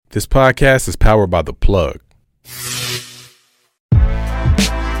This podcast is powered by The Plug.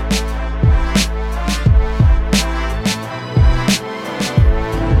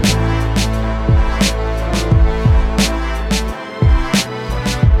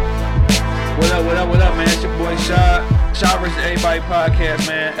 What up, man? It's your boy Shot vs. Everybody podcast,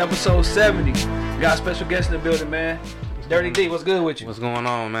 man. Episode 70. Got a special guest in the building, man. Dirty D, what's good with you? What's going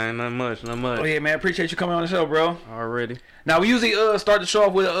on, man? Nothing much. Oh yeah, man. Appreciate you coming on the show, bro. Already. Now we usually start the show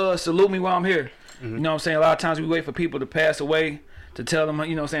off with salute me while I'm here. Mm-hmm. You know what I'm saying? A lot of times we wait for people to pass away to tell them,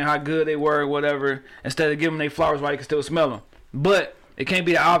 you know what I'm saying, how good they were or whatever, instead of giving them their flowers while you can still smell them. But it can't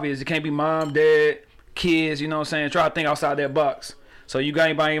be the obvious. It can't be mom, dad, kids, you know what I'm saying? Try to think outside that box. So you got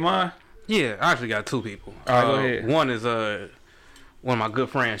anybody in mind? Yeah, I actually got two people. All right, go ahead. One is one of my good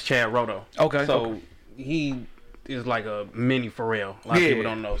friends, Chad Roto. Okay. So he is like a mini Pharrell. A lot of people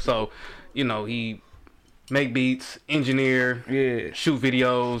don't know. So, you know, he make beats, engineer, shoot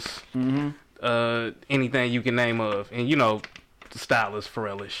videos, anything you can name of. And, you know, the style is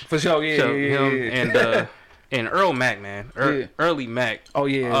Pharrellish. For sure, yeah. And Earl Mac, man. Early Mac. Oh,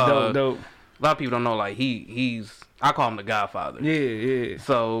 yeah, dope. A lot of people don't know, like, he's, I call him the Godfather. Yeah.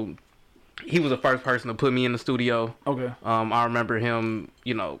 So he was the first person to put me in the studio. Okay. I remember him,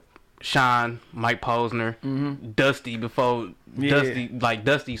 you know, Sean, Mike Posner, Dusty before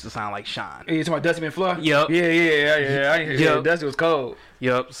Dusty used to sound like Sean. Yeah, you talking about Dusty McFly? Yep. Yeah. Dusty was cold.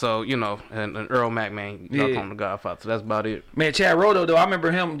 Yep. So, you know, and Earl Mac, man, y'all call him the Godfather. So that's about it. Man, Chad Roto, though, I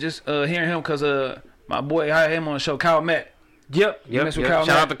remember him just hearing him because my boy had him on the show, Kyle Mack. Yep. Shout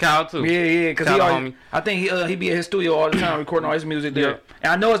out to Kyle too. Yeah, because I think he be at his studio all the time recording all his music there. Yep.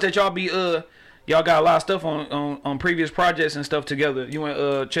 And I noticed that y'all got a lot of stuff on previous projects and stuff together. You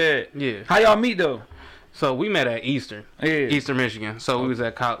and Chad. Yeah. How y'all meet though? So we met at Eastern, Michigan. So we was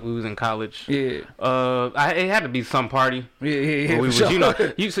in college. Yeah. It had to be some party. Yeah. We was, sure. you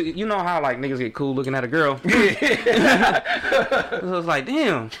know how like niggas get cool looking at a girl. Yeah. So it was like,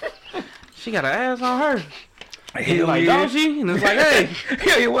 damn, she got an ass on her. Hell like, yeah. don't she? And it's like, hey,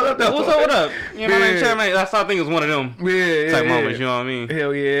 yeah, what up though? What up? You know what I mean? Chat, man, that's I think it's one of them type moments. You know what I mean?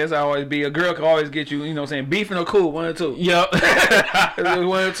 Hell yeah, it's always be a girl can always get you. You know what I'm saying? Beefing or cool, one or two. Yep. It's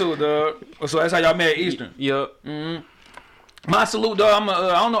one or two, dog. So that's how y'all met at Eastern. Yep. My salute, dog. I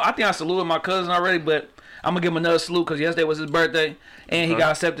don't know. I think I saluted my cousin already, but I'm gonna give him another salute because yesterday was his birthday and he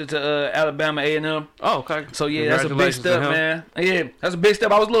got accepted to Alabama A&M. Oh, okay. So yeah, that's a big step, man. Yeah, that's a big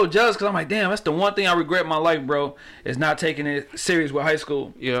step. I was a little jealous because I'm like, damn, that's the one thing I regret in my life, bro, is not taking it serious with high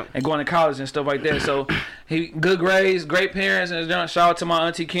school. Yeah. And going to college and stuff like that. So he good grades, great parents, and shout out to my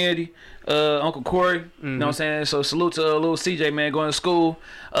auntie Candy, Uncle Corey. You know what I'm saying? So salute to little CJ, man, going to school.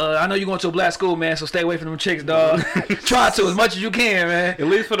 I know you're going to a black school, man, so stay away from them chicks, dog. Try to as much as you can, man. At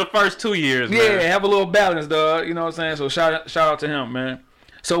least for the first 2 years, man. Yeah, have a little balance, dog. You know what I'm saying? So shout out to him, man.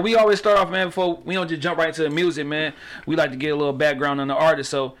 So we always start off, man, before we don't just jump right into the music, man. We like to get a little background on the artist.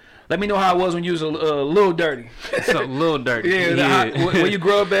 So let me know how it was when you was a little dirty. So little dirty. Yeah. Where you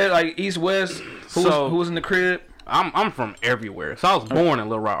grew up at, like East, West? Who was in the crib? I'm from everywhere. So I was born in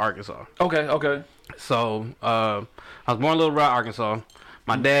Little Rock, Arkansas. Okay. So I was born in Little Rock, Arkansas.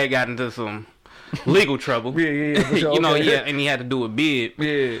 My dad got into some legal trouble. Yeah, for sure. You know, and he had to do a bid.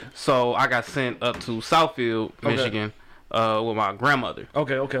 Yeah. So I got sent up to Southfield, Michigan, with my grandmother.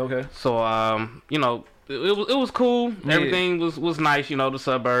 Okay. So you know, it was cool. Yeah. Everything was nice. You know, the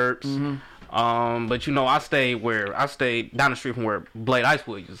suburbs. But you know, I stayed down the street from where Blade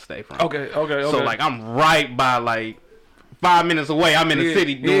Icewood used to stay from. Okay. So like I'm right by like 5 minutes away. I'm in the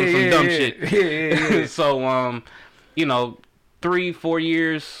city doing some dumb shit. Yeah. So you know, 3-4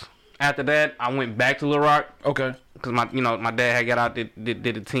 years after that, I went back to Little Rock. Okay. Because my dad had got out did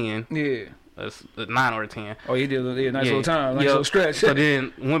a 10. Yeah. A 9 or a 10. Oh, he did a nice little time, nice little stretch. So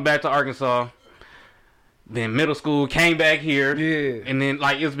then went back to Arkansas. Then middle school, came back here. Yeah. And then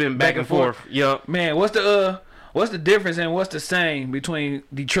like it's been back and forth. Yep. Man, what's the difference and what's the same between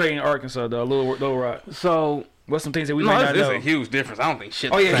Detroit and Arkansas, though? Little Rock. So what's some things that we might not know? It's a huge difference. I don't think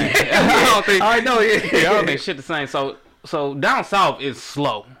shit. Oh the yeah. same. I know. Yeah. I don't think shit the same. So down south is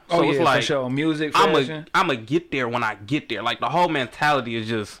slow. So it's like for sure. Music, fashion. I'ma get there when I get there. Like the whole mentality is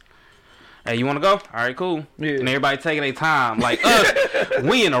just, hey, you wanna go? All right, cool. Yeah. And everybody taking their time. Like us,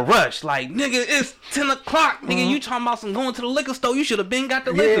 we in a rush. Like nigga, it's 10 o'clock. Nigga, you talking about some going to the liquor store? You should have been got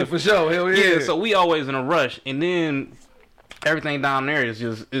the liquor. Yeah, for sure. Hell yeah. Yeah. So we always in a rush, and then everything down there is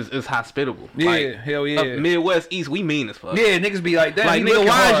just is hospitable. Yeah, like, hell yeah. Up Midwest, East, we mean as fuck. Yeah, niggas be like that. Like nigga,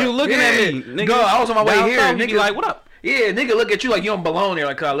 why is you looking at me? Nigga, go, I was on my way down here. south, Nigga be like, what up? Yeah, nigga look at you like you don't belong there.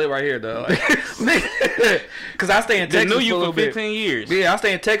 Like, I live right here, though. Like, nigga, because I stay in Texas. They knew you for for 15 years. Yeah, I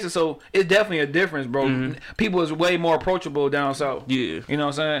stay in Texas, so it's definitely a difference, bro. People is way more approachable down south. Yeah. You know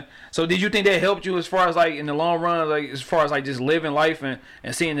what I'm saying? So did you think that helped you as far as like in the long run, like as far as like just living life and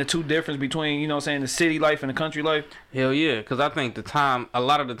seeing the two difference between, you know what I'm saying, the city life and the country life? Hell yeah, because I think a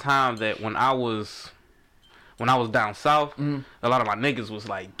lot of the time that when I was down south, a lot of my niggas was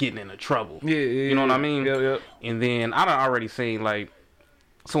like getting into trouble. Yeah, you know what I mean? Yeah. And then I done already seen like,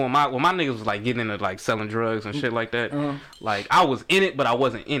 so when my niggas was like getting into like selling drugs and shit like that, like I was in it, but I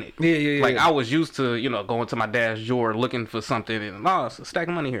wasn't in it. Yeah. Like I was used to, you know, going to my dad's drawer looking for something and it's a stack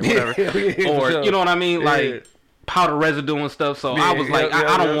of money here, whatever. Or sure. you know what I mean, like powder residue and stuff. So I was like,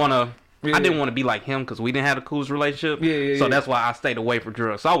 I don't want to. I didn't want to be like him because we didn't have a cool relationship. So that's why I stayed away from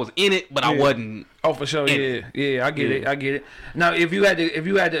drugs. So I was in it, but I wasn't. Oh, for sure. Yeah. I get it. Now, if you had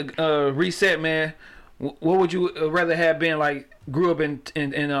to reset, man, what would you rather have been like? Grew up in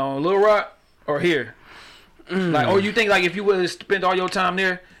Little Rock or here? Like, or you think like if you would have spent all your time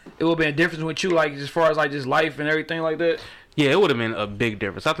there, it would have been a difference with you, like as far as like just life and everything like that? Yeah, it would have been a big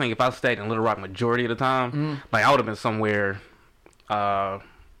difference. I think if I stayed in Little Rock majority of the time, like I would have been somewhere.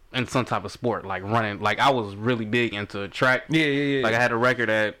 In some type of sport, like running. Like I was really big into track. Yeah. Like I had a record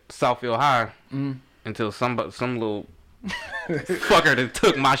at Southfield High until some little fucker that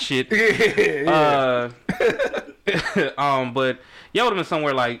took my shit. But yeah, I would have been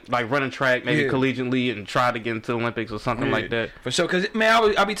somewhere like running track, maybe collegiately, and try to get into the Olympics or something like that. For sure, cause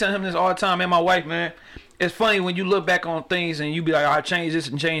man, I be telling him this all the time, man. My wife, man. It's funny when you look back on things and you be like, I changed this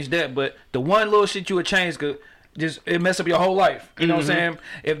and changed that, but the one little shit you would change could just it mess up your whole life. You know what I'm saying?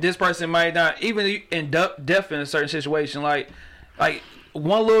 If this person might not, even in death in a certain situation, like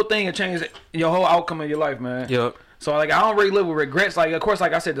one little thing will change your whole outcome of your life, man. Yep. So like I don't really live with regrets. Like of course,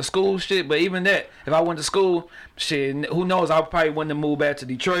 like I said, the school shit. But even that, if I went to school, shit, who knows? I probably wouldn't have moved back to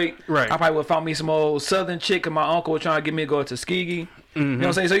Detroit. Right. I probably would have found me some old Southern chick, and my uncle was trying to get me to go to Tuskegee. You know what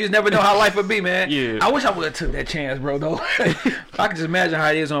I'm saying? So you just never know how life would be, man. Yeah. I wish I would have took that chance, bro. Though I can just imagine how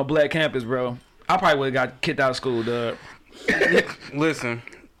it is on a black campus, bro. I probably would have got kicked out of school, dog. Listen,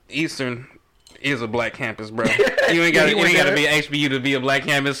 Eastern is a black campus, bro. You ain't got to be an HBU to be a black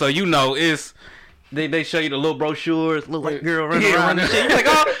campus, so you know it's. They show you the little brochures, little white girl running around and shit. You're like,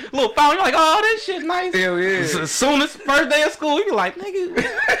 oh, little phone. You're like, oh, this shit nice. Hell yeah. As soon as first day of school, you're like,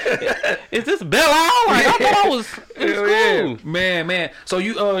 nigga, is this Belle Isle? Like, I thought I was in school. Yeah. Man. So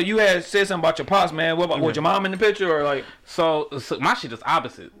you had said something about your pops, man. What about was your mom in the picture or like? So my shit is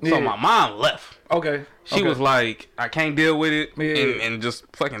opposite. So my mom left. Okay. She was like, I can't deal with it, and just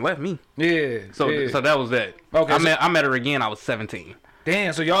fucking left me. Yeah. So that was that. Okay. I met her again. I was 17.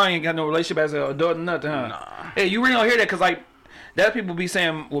 Damn, so y'all ain't got no relationship as an adult or nothing, huh? Nah. Hey, you really don't hear that because, like, that people be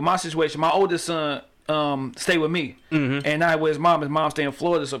saying, with my situation, my oldest son stay with me. And not with his mom stay in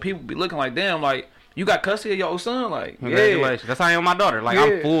Florida, so people be looking like, damn, like, you got custody of your old son? Like, congratulations. That's how I am with my daughter. Like,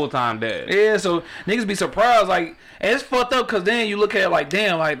 I'm full-time dad. Yeah, so niggas be surprised, like, and it's fucked up because then you look at it like,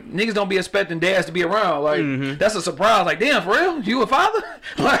 damn, like, niggas don't be expecting dads to be around. Like, that's a surprise. Like, damn, for real? You a father?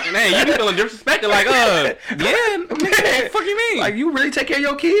 Like, man, you be feeling disrespected. Like, yeah, nigga, what the fuck you mean? Like, you really take care of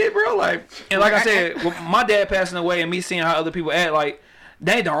your kid, bro? Like, and like I said, with my dad passing away and me seeing how other people act, like,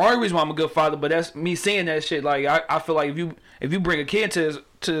 that ain't the only reason why I'm a good father, but that's me seeing that shit. Like, I feel like if you bring a kid to his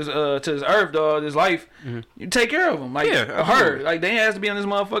earth, dog, his life, you take care of him. Like, her. Like, they has to be on this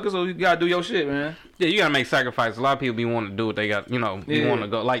motherfucker, so you gotta do your shit, man. Yeah, you gotta make sacrifices. A lot of people be wanting to do what they got, you know, be wanting to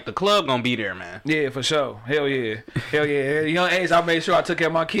go. Like, the club gonna be there, man. Yeah, for sure. Hell yeah. Hell yeah. At a young age, I made sure I took care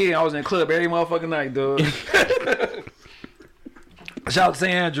of my kid. I was in the club every motherfucking night, dog. Shout out to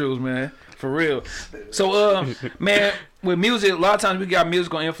St. Andrews, man. For real. So, man, with music, a lot of times we got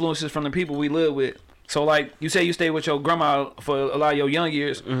musical influences from the people we live with. So, like, you say you stayed with your grandma for a lot of your young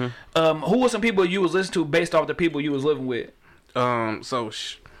years. Who were some people you was listening to based off the people you was living with?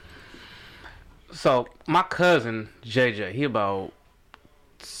 So my cousin, JJ, he about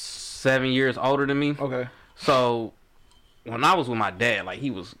 7 years older than me. Okay. So when I was with my dad, like,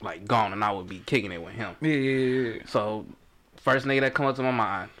 he was, like, gone, and I would be kicking it with him. Yeah. So first nigga that come up to my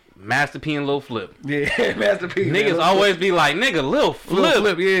mind, Master P and Lil Flip. Yeah, Master P. Niggas always be like, nigga, Lil Flip. Lil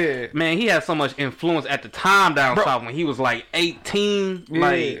Flip, yeah. Man, he had so much influence at the time down south when he was like 18. Yeah.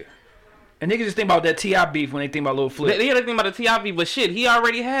 Like, and niggas just think about that T.I. beef when they think about Lil Flip. They think about the T.I. beef, but shit, he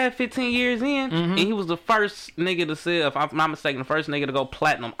already had 15 years in, and he was the first nigga to say, if I'm not mistaken, the first nigga to go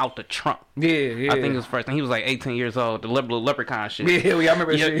platinum out the trunk. Yeah. I think it was first. And he was like 18 years old, the little leprechaun shit. Yeah, I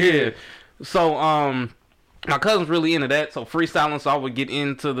remember that shit. Yeah. So, my cousin's really into that, so freestyling, so I would get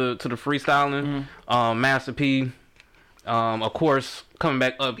into the freestyling. Master P, of course, coming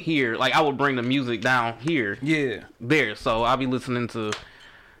back up here, like I would bring the music down here. Yeah. There. So I'll be listening to,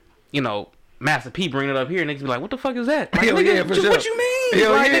 you know, Master P bring it up here, and niggas be like, "What the fuck is that?" Like, Hell nigga, yeah, for sure. What you mean?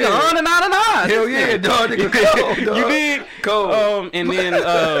 Hell like, yeah. nigga, on and on and on. Hell yeah, dog. Nigga, cold, dog. You dig? Cold. And then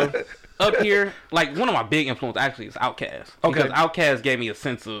up here, like one of my big influences actually is Outkast. Okay. Because Outkast gave me a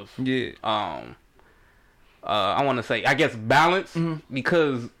sense of I want to say, I guess, balance,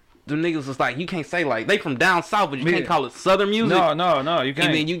 because the niggas was like, you can't say like they from down south, but you can't call it southern music. No, you can't.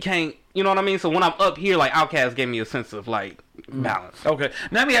 And then you can't, you know what I mean? So when I'm up here, like Outkast gave me a sense of like balance. Okay,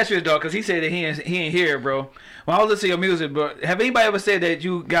 now let me ask you this, dog, because he said that he ain't here, bro. When I was listening to your music, bro, have anybody ever said that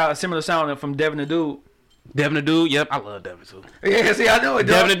you got a similar sound from Devin the Dude? Devin the Dude, yep, I love Devin too. Yeah, see, I know it,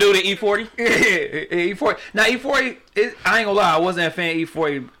 dog. Devin the Dude at E40. Yeah, E40. Now E40, I ain't gonna lie, I wasn't a fan of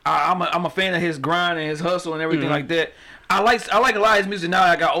E40. I'm a fan of his grind and his hustle and everything like that. I like a lot of his music now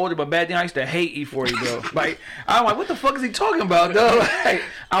that I got older, but back then I used to hate E40, bro. Like, I'm like, what the fuck is he talking about, though? Like,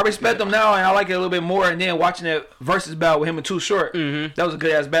 I respect him now and I like it a little bit more. And then watching that versus battle with him and Too Short, that was a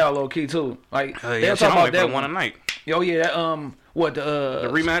good ass battle, low key too. Like, they were talking about that one a night. Yo, yeah, that what the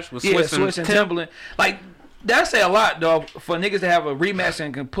rematch was Swiss and Timbaland. Like, that say a lot, dog, for niggas to have a rematch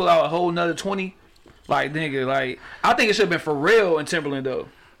and can pull out a whole nother 20. Like, nigga, like, I think it should have been Pharrell and Timbaland, though.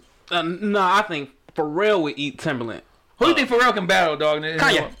 No, I think Pharrell would eat Timbaland. Who do you think Pharrell can battle, dog?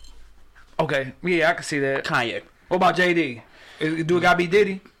 Kanye. Okay, yeah, I can see that. Kanye. What about JD? Do it gotta be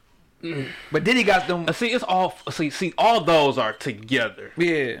Diddy? But Diddy got them. See, it's all see, all those are together.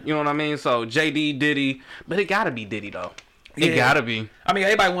 Yeah, you know what I mean. So JD, Diddy, but it gotta be Diddy though. It gotta be. I mean,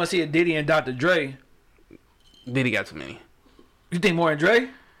 everybody want to see a Diddy and Dr. Dre. Diddy got too many. You think more than Dre?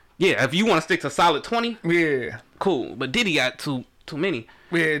 Yeah, if you want to stick to solid 20, yeah, cool. But Diddy got too many.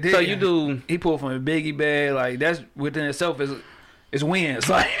 Yeah, Diddy, so you do. He pulled from a Biggie bag, like that's within itself is wins.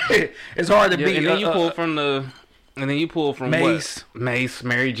 Like it's hard to beat. And then you pull from the. And then you pull from Mace. What? Mace,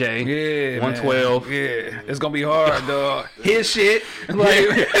 Mary J. Yeah, 112. Man. Yeah, it's gonna be hard, dog. His shit, like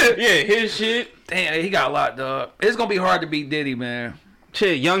yeah, his shit. Damn, he got a lot, dog. It's gonna be hard to beat Diddy, man.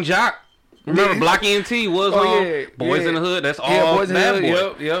 Shit, Young Jock. Remember Block ENT was on Boys in the Hood. That's all. Boys in the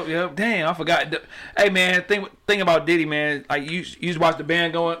Hood. Boy. Yep. Damn, I forgot. Hey man, think about Diddy, man. Like you just watch the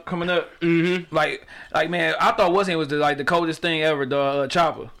band coming up. Like man, I thought it was the coldest thing ever. The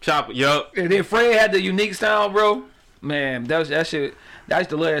Chopper. Yup. And then Fred had the unique sound, bro. Man, that shit. I used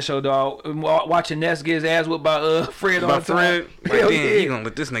to love that show, dog. Watching Ness get his ass whipped by Fred all the time. Like, damn, he gonna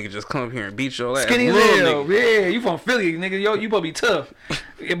let this nigga just come up here and beat your ass. Skinny as hell. Yeah, you from Philly, nigga. Yo, you supposed to be tough.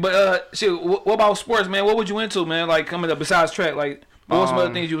 But shit, what about sports, man? What would you into, man? Like coming up besides track, like what was some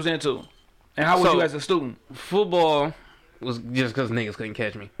other things you was into? And how was you as a student? Football was just because niggas couldn't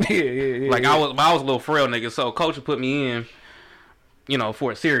catch me. Yeah. Like I was a little frail nigga, so coach would put me in, you know,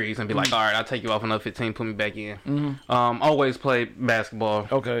 for a series and be like, all right, I'll take you off another 15, put me back in. Always played basketball.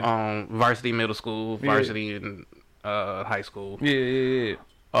 Okay. Varsity middle school, varsity in high school. Yeah.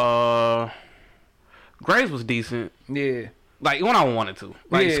 Grades was decent. Yeah. Like when I wanted to.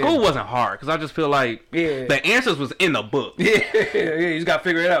 Like school wasn't hard because I just feel like the answers was in the book. Yeah, you just gotta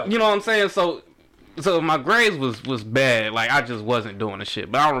figure it out. You know what I'm saying? So my grades was bad. Like I just wasn't doing the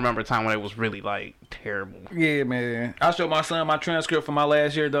shit. But I don't remember a time when it was really like terrible. Yeah, man. I showed my son my transcript from my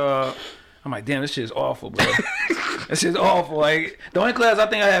last year, dog. I'm like, damn, this shit's awful, bro. This shit's awful. Like the only class I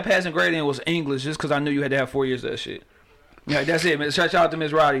think I had passing grade in was English, just because I knew you had to have 4 years of that shit. Yeah, that's it, man. Shout out to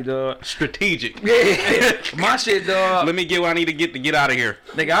Miss Roddy, dog. Strategic. Yeah, my shit, dog. Let me get what I need to get out of here.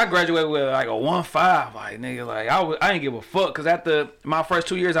 Nigga, I graduated with like a 1.5. Like, nigga, like I didn't give a fuck because after my first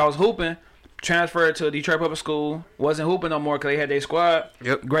 2 years I was hooping. Transferred to Detroit Public School. Wasn't hooping no more because they had their squad.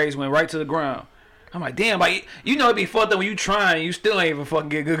 Yep. Grades went right to the ground. I'm like, damn, like you know it'd be fucked up when you trying, you still ain't even fucking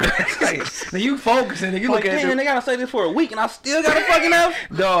get good grades. Like, now you focusing, and you look at man, they gotta say this for a week, and I still got a fucking F.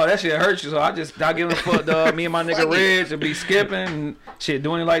 Dog, that shit hurts you. So I just not giving a fuck, dog. Me and my nigga Reg would be skipping and shit,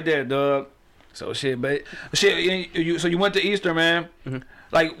 doing it like that, dog. So shit, but shit. So you went to Eastern, man.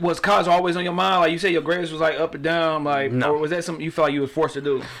 Like, was college always on your mind? Like you said, your grades was like up and down, like, no. Or was that something you felt like you was forced to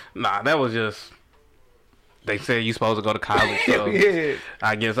do? Nah, that was just. They said you supposed to go to college, so yeah.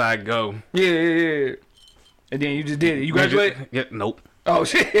 I guess I'd go. Yeah. And then you just did it. You graduate? Yeah, nope. Oh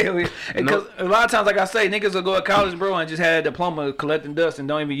shit! Because a lot of times, like I say, niggas will go to college, bro, and just have a diploma collecting dust and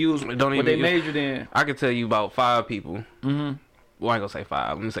don't even use what they majored in. I can tell you about 5 people. Well, I ain't gonna say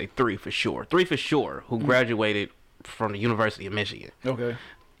 5. I'm gonna say 3 for sure. 3 for sure who graduated from the University of Michigan. Okay.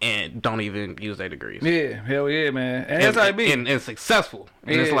 And don't even use their degrees. Yeah, hell yeah, man. And that's how it be. And successful.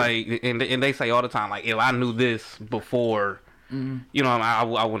 And it's like, and they say all the time, like, if I knew this before, you know,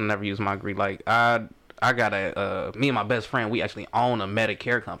 I would never use my degree. Like, I got me and my best friend, we actually own a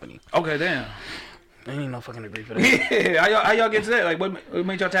Medicare company. Okay, damn. There ain't no fucking degree for that. Yeah, how y'all get to that? Like, what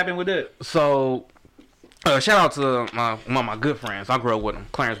made y'all tap in with that? So, shout out to one of my good friends. I grew up with him,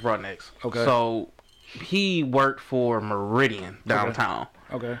 Clarence Broadnex. Okay. So, he worked for Meridian downtown.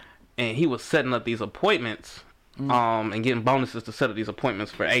 Okay. And he was setting up these appointments, and getting bonuses to set up these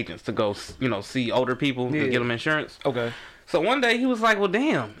appointments for agents to go, see older people and get them insurance. Okay. So one day he was like, well,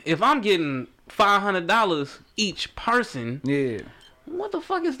 damn, if I'm getting $500 each person, what the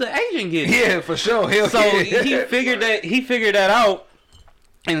fuck is the agent getting? Yeah, for sure. Hell so he figured that out,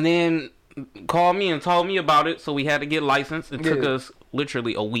 and then called me and told me about it. So we had to get licensed. It took us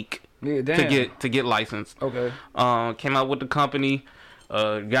literally a week to get licensed. Okay. Came out with the company,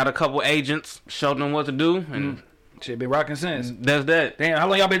 got a couple agents, showed them what to do, and shit been rocking since. That's that. Damn, how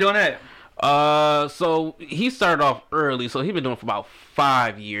long y'all been doing that? So he started off early, so he been doing it for about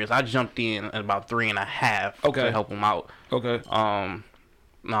 5 years. I jumped in at about 3.5 to help him out. Okay.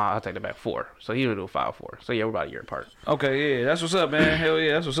 Nah, I'll take that back 4. So he would do 5, 4. So yeah, we're about a year apart. Okay, yeah, that's what's up, man. Hell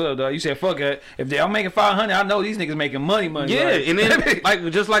yeah, that's what's up, dog. You said fuck it. If I'm making 500, I know these niggas making money. Yeah, like. And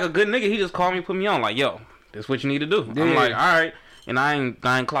then just like a good nigga, he just called me, put me on, like, yo, this is what you need to do. Yeah. I'm like, all right, and I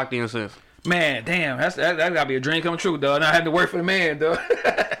ain't clocked in since. Man, damn, that gotta be a dream come true, dog. Not having to work for the man, dog.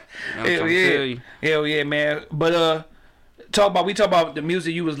 Hell yeah, man. But we talk about the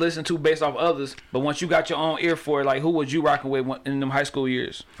music you was listening to based off others. But once you got your own ear for it, like who was you rocking with in them high school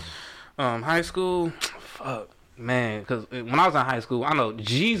years? High school, fuck, man. Because when I was in high school, I know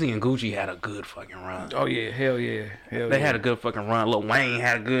Jeezy and Gucci had a good fucking run. Oh yeah, hell yeah, they had a good fucking run. Lil Wayne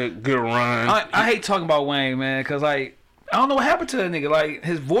had a good run. I hate talking about Wayne, man, because like. I don't know what happened to that nigga. Like,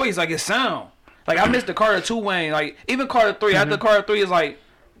 his voice, like, his sound. Like, I missed the Carter 2 Wayne. Like, even Carter 3. After Carter 3 is like,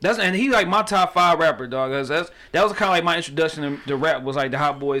 and he like my top 5 rapper, dog. That was kind of like my introduction to rap was like the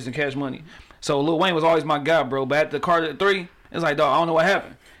Hot Boys and Cash Money. So Lil Wayne was always my guy, bro. But at the Carter 3, it's like, dog, I don't know what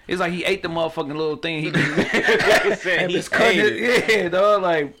happened. It's like he ate the motherfucking little thing. He just yeah, dog.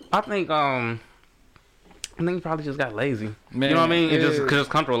 Like, I think he probably just got lazy. Man, you know what I mean? It just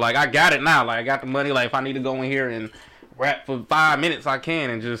comfortable. Like, I got it now. Like, I got the money. Like, if I need to go in here and rap for 5 minutes, I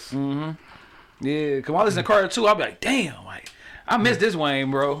can, and just yeah. Cause when I listen to Carter 2, I'll be like, damn, like I miss this Wayne,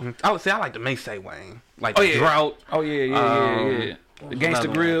 bro. I would say I like the Maysay Wayne, like the Drought. Oh yeah. The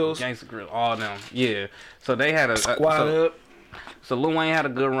Gangsta Grills, all them. Yeah. So they had a Squad Up. So Lil Wayne had a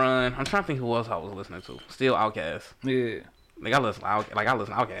good run. I'm trying to think who else I was listening to. Still Outkast. Yeah. Like I listened to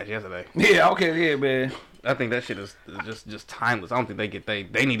Outkast yesterday. Yeah, okay, yeah, man. I think that shit is just timeless. I don't think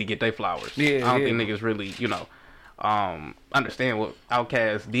they need to get their flowers. Yeah. I don't think niggas really, understand what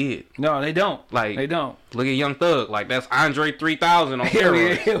Outkast did. No, they don't. Like, they don't. Look at Young Thug. Like, that's Andre 3000 on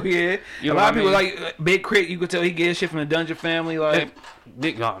steroids. Hell yeah. A lot of people like Big Crit. You could tell he gets shit from the Dungeon Family. Like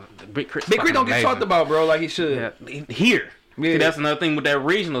Big Crit. Big Crit don't get talked about, bro. Like he should. Yeah. Here. Yeah. See, that's another thing with that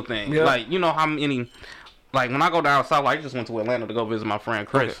regional thing. Yeah. Like, you know how many. Like, when I go down south, like, I just went to Atlanta to go visit my friend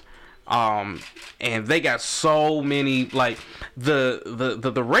Chris. Okay. And they got so many, like,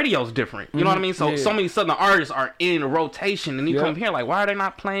 the radio's different. You know what I mean? So many Southern artists are in rotation, and you come here like, why are they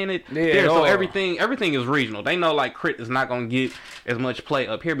not playing it there? So everything is regional. They know like Crit is not gonna get as much play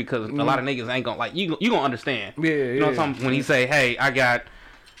up here because a lot of niggas ain't gonna like you gonna understand. Yeah, you know what I'm saying? When he say, hey, I got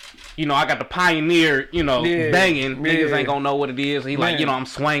the Pioneer, banging, niggas ain't gonna know what it is. He like, I'm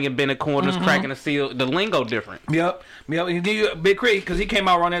swinging Bennett corners, cracking the seal. The lingo different. Yep. And then you Big Crit, because he came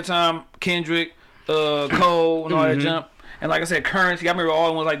out around that time, Kendrick, Cole, and all that jump. And like I said, Currency, I remember all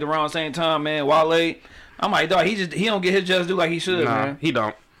the ones like around the same time, man. Wale. I'm like, dog, he don't get his just due like he should, man. He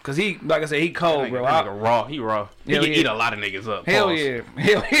don't. Cause he, like I said, he cold, bro. Raw. He raw. He can eat a lot of niggas up. Hell yeah,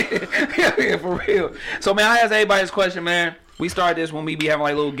 for real. So man, I ask everybody this question, man. We started this when we be having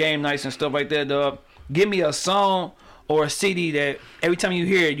like little game nights and stuff like that, dog. Give me a song or a CD that every time you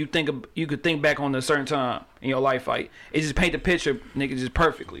hear it, you could think back on a certain time in your life. Like, it just paint the picture, nigga, just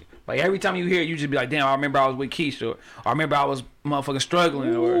perfectly. Like, every time you hear it, you just be like, damn, I remember I was with Keisha, or I remember I was motherfucking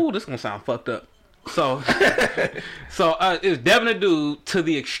struggling. Ooh, this gonna sound fucked up. So it's Devin the Dude to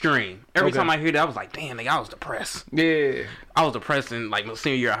the extreme. Every time I hear that, I was like, damn, nigga, I was depressed. Yeah. I was depressed in like my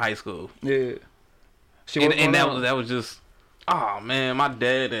senior year of high school. Yeah. And that was just, oh man, my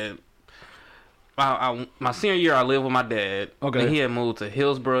dad and my senior year, I lived with my dad. Okay. And he had moved to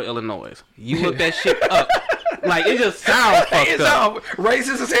Hillsborough, Illinois. You look that shit up. Like, it just sounds fucked up.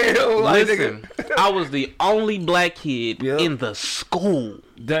 Racist as hell. Listen, I was the only black kid in the school.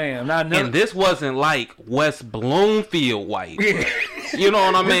 Damn. And this wasn't like West Bloomfield white. Yeah. You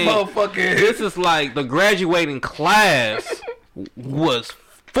know what I mean? This is like the graduating class was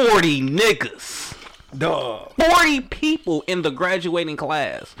 40 niggas. Dog. 40 people in the graduating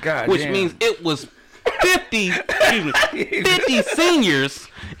class. God which means it was 50 seniors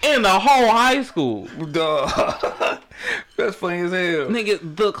in the whole high school. Dog. That's funny as hell.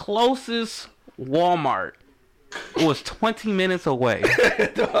 Nigga, the closest Walmart was 20 minutes away.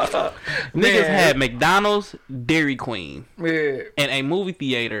 Niggas had McDonald's, Dairy Queen, and a movie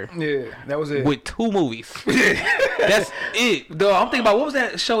theater. Yeah, that was it. With 2 movies. That's it. Dog, I'm thinking about what was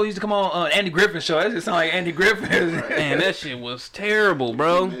that show used to come on? Andy Griffin show. That just sound like Andy Griffin. Man, that shit was terrible,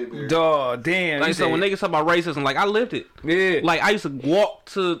 bro. Dog, damn. Like, so when niggas talk about racism, like, I lived it. Yeah. Like, I used to walk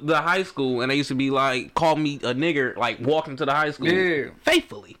to the high school, and they used to be like, call me a nigger, like, walking to the high school. Yeah.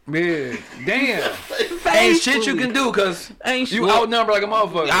 Faithfully. Yeah. Damn. Ain't shit you can do, cause you outnumber like a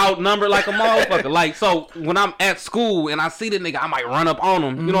motherfucker. Outnumber like a motherfucker. Like, so when I'm at school and I see the nigga, I might run up on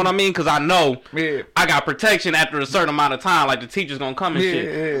him. You know what I mean? Cause I know I got protection after a certain amount of time. Like, the teacher's gonna come and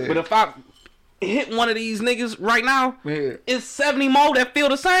shit. Yeah. But if I hit one of these niggas right now, it's 70 more that feel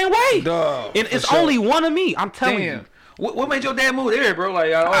the same way. Duh, and it's only one of me. I'm telling you. What made your dad move there, bro?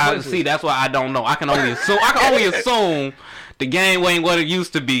 Like, see, that's why I don't know. I can only assume the game ain't what it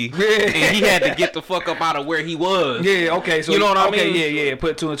used to be, and he had to get the fuck up out of where he was. Yeah, okay. So you know what I mean? Yeah.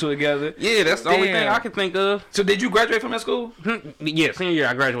 Put 2 and 2 together. Yeah, that's the only thing I can think of. So did you graduate from that school? Yeah, senior year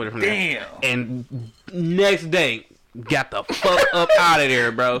I graduated from there. Damn. And next day, got the fuck up out of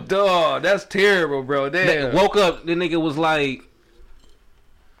there, bro. Dog, that's terrible, bro. Damn. Woke up, the nigga was like,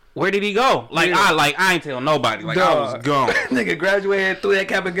 where did he go? Like, I ain't tell nobody. Like, I was gone. Nigga graduated, threw that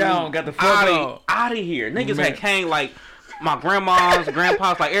cap and gown, got the fuck out of here. Niggas had came, like, my grandma's,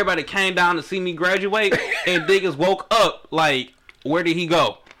 grandpa's, like, everybody came down to see me graduate, and niggas woke up, like, where did he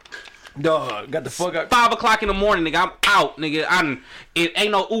go? Dog, got the fuck out. 5 o'clock in the morning, nigga, I'm out, nigga. It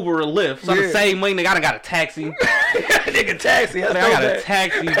ain't no Uber or Lyft. So the same way, nigga, I done got a taxi. Nigga, taxi. I got a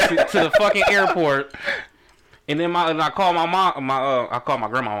taxi to the fucking airport. And then I call my mom. I call my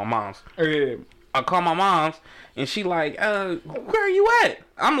grandma, my mom's. Yeah. I call my mom's, and she like, where are you at?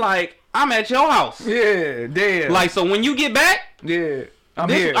 I'm like, I'm at your house. Yeah, damn. Like, so when you get back, yeah, I'm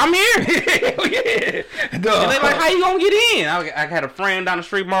here. Yeah. And they like, how you gonna get in? I had a friend down the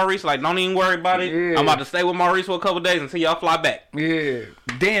street, Maurice. Like, don't even worry about it. Yeah. I'm about to stay with Maurice for a couple days until y'all fly back. Yeah.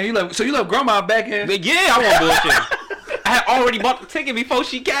 Damn, you left grandma back in? Yeah, I want bullshit. I had already bought the ticket before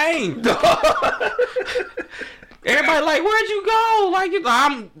she came. Everybody like, where'd you go? Like,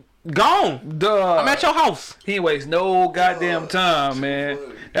 I'm gone. Duh. I'm at your house. He ain't waste no goddamn time, man.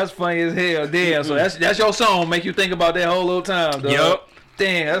 That's funny as hell. Damn. So that's your song. Make you think about that whole little time, dog. Yep.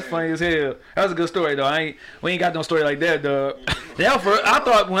 Damn, that's funny as hell. That's a good story, though. We ain't got no story like that, dog. I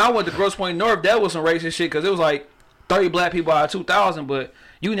thought when I went to Grosse Pointe North, that was some racist shit, because it was like 30 black people out of 2,000, but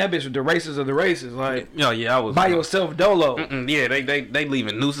you and that bitch were the racists of the races. Like, I was by yourself, dolo. Yeah, they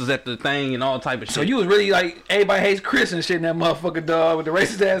leaving nooses at the thing and all type of shit. So you was really like, everybody hates Chris and shit in that motherfucker, dog, with the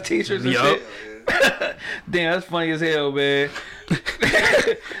racist ass teachers and shit. Damn, that's funny as hell, man.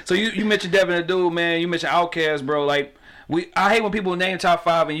 So you mentioned Devin the Dude, man. You mentioned Outkast, bro. Like, I hate when people name top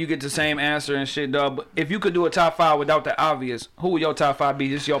 5 and you get the same answer and shit, dog. But if you could do a top 5 without the obvious, who would your top 5 be?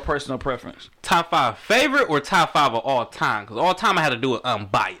 Just your personal preference. Top 5 favorite or top 5 of all time? Because all time I had to do it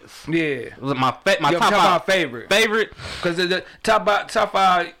unbiased. Yeah. My top 5 favorite. Favorite? Because the top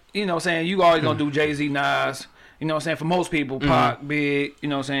 5, you know what I'm saying, you always going to do Jay-Z, Nas, you know what I'm saying, for most people, Pac, Big, you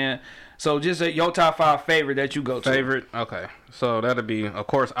know what I'm saying. So just your top 5 favorite that you go to. Favorite? Okay. So that'll be, of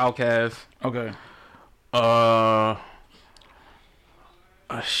course, Outkast. Okay.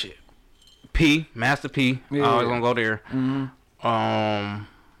 Shit. Master P. Yeah. I always gonna go there.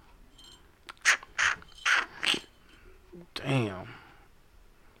 Damn.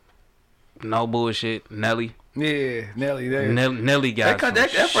 No bullshit. Nelly. Yeah, Nelly. Nelly got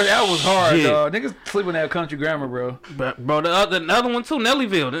that first album was hard, dog. Niggas sleep on that country grammar, bro. But bro, the other one too,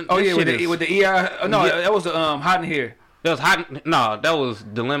 Nellyville. With the EI. No, that was the Hot in Here. That was hot. No, that was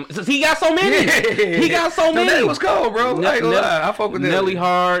Dilemma. He got so many. Yeah. He got so many. That was cold, bro. I ain't gonna lie. I fuck with Nelly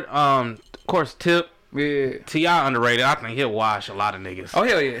hard. Of course, Tip. Yeah. T.I. underrated. I think he'll wash a lot of niggas. Oh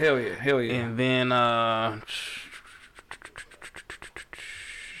hell yeah. And then I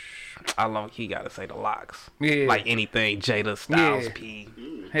love he gotta say the locks. Yeah. Like anything Jada, Styles, P.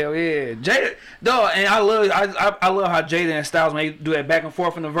 Hell yeah, Jada, dog, and I love how Jada and Styles, when they do that back and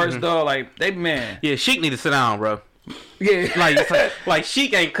forth in the verse, dog. Like they, man. Yeah, Sheik need to sit down, bro. Yeah, like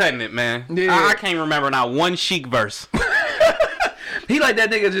Sheik ain't cutting it, man. Yeah. I can't remember not one Sheik verse. He like that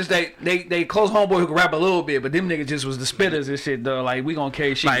nigga just they close homeboy who can rap a little bit, but them niggas just was the spitters and shit, though. Like we gonna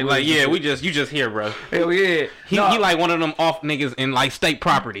carry Sheik. Like yeah, you just here, bro. Hell yeah. He like one of them off niggas in like state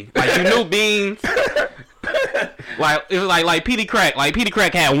property. Like you knew Beans. Like it was like PD Crack. Like PD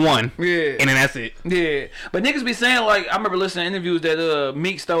Crack had one. Yeah. And then that's it. Yeah. But niggas be saying like I remember listening to interviews that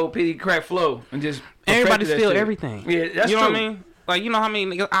Meek stole PD Crack flow and just everybody perfected that steal shit. everything. Yeah, that's you know true. what I mean? Like you know how many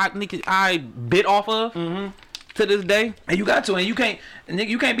niggas I bit off of to this day. And you got to, and you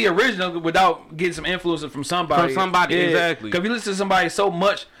can't be original without getting some influence from somebody. From somebody, exactly. Because if you listen to somebody so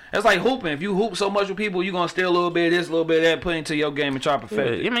much, it's like hooping. If you hoop so much with people, you gonna steal a little bit of this, a little bit of that, put into your game and try to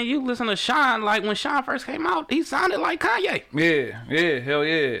perfect it. I mean, you listen to Sean, like when Sean first came out, he sounded like Kanye. Yeah, hell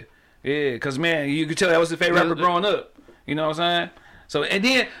yeah. Yeah, because man, you could tell that was his favorite rapper growing up. You know what I'm saying? So, and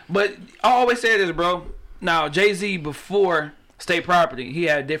then, but I always say this, bro. Now, Jay-Z before State Property, he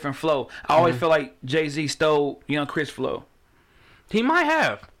had a different flow. I always feel like Jay-Z stole Young Chris flow. He might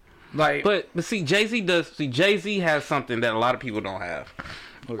have. Like, but see, Jay-Z has something that a lot of people don't have.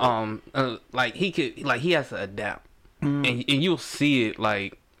 Like he has to adapt, and you'll see it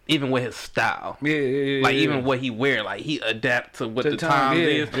like even with his style. Yeah. Like even what he wear, like he adapt to what the time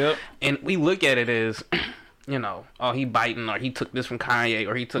is. Yep. And we look at it as, you know, oh he biting, or he took this from Kanye,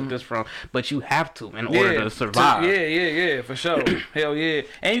 or he took this from. But you have to in order to survive. Yeah, for sure. Hell yeah.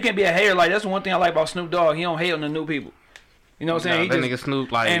 And you can't be a hater. Like that's the one thing I like about Snoop Dogg. He don't hate on the new people. You know what I'm saying? That nigga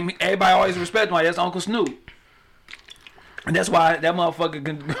Snoop, like, and everybody always respect him. Like that's Uncle Snoop. And that's why that motherfucker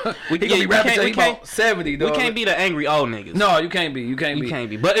can. He gonna be rapping till he about 70. Dog. We can't be the angry old niggas. No, you can't be. You can't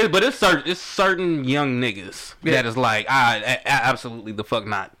be. But it's certain young niggas that is like, I absolutely the fuck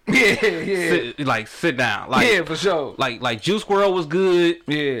not. Yeah. Sit down. Like, yeah, for sure. Like Juice WRLD was good.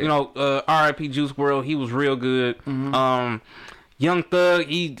 Yeah. You know, R.I.P. Juice WRLD, he was real good. Young Thug,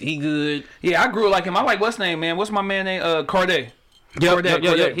 he good. Yeah, I grew like him. I like what's name, man? What's my man name? Cordae.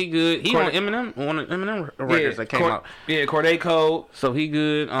 Yep, he good. He on Eminem records that came out. Yeah, Cordae Code. So he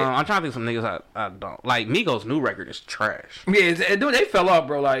good. I'm trying to think of some niggas I don't like. Migos' new record is trash. Yeah, dude, they fell off,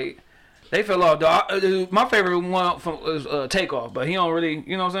 bro. Like they fell off. Dog. My favorite one was Takeoff, but he don't really,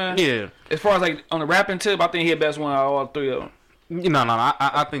 you know what I'm saying? Yeah. As far as like on the rapping tip, I think he the best one out of all three of them. No.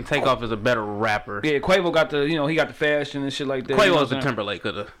 I think Takeoff is a better rapper. Yeah, Quavo got the, he got the fashion and shit like that. Quavo's the Timberlake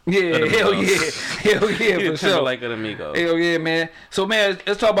of the. Yeah, hell yeah, for sure. Timberlake of the Migos. Hell yeah, man. So man,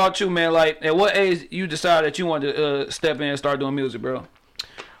 let's talk about you, man. Like, at what age you decided that you wanted to step in and start doing music, bro?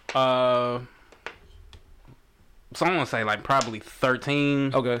 So I'm gonna say like probably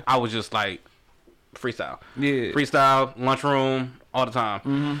 13. Okay. I was just like freestyle. Yeah. Freestyle, lunchroom, all the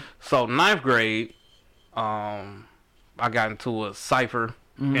time. So 9th grade, I got into a cypher,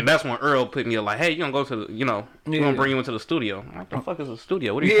 and that's when Earl put me like, "Hey, you gonna go to the, we're gonna bring you into the studio." I'm like, "The fuck is a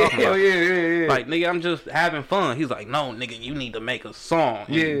studio? What are you talking about?" Yeah. Like, nigga, I'm just having fun. He's like, "No, nigga, you need to make a song."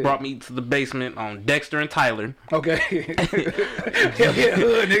 And he brought me to the basement on Dexter and Tyler. Okay. Hell yeah,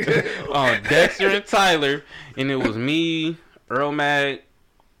 hood, nigga. On Dexter and Tyler, and it was me, Earl Mack,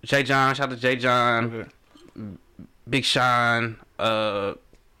 Jay John. Shout out to Jay John, Big Sean,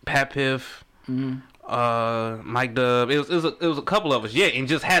 Pat Piff. Mike Dub. It was a couple of us, and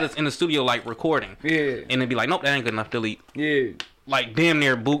just had us in the studio like recording. Yeah. And it'd be like, nope, that ain't good enough, delete. Yeah. Like damn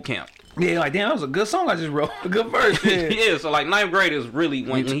near boot camp. Yeah, like damn, that was a good song I just wrote. A good verse. Yeah, so like 9th grade is really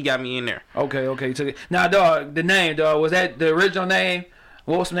when he got me in there. Okay, you took it. Now, dog, the name, dog, was that the original name?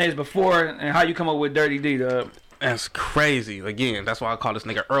 What was the names before, and how you come up with Dirty D, dog? That's crazy. Again, that's why I call this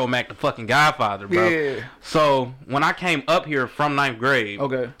nigga Earl Mack the fucking Godfather, bro. Yeah. So when I came up here from 9th grade,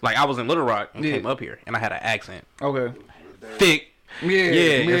 like I was in Little Rock and came up here, and I had an accent. Okay. Thick. Yeah.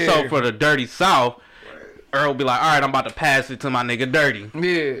 And so for the Dirty South, Earl would be like, all right, I'm about to pass it to my nigga Dirty.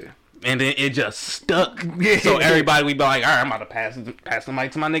 Yeah. And then it just stuck. Yeah. So everybody would be like, all right, I'm about to pass the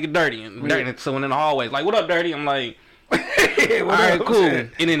mic to my nigga Dirty. And Dirty sitting in the hallways like, what up, Dirty? I'm like, all right, cool.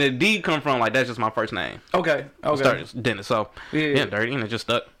 And then the D come from like that's just my first name. Okay. Started Dennis, so Dirty, and it just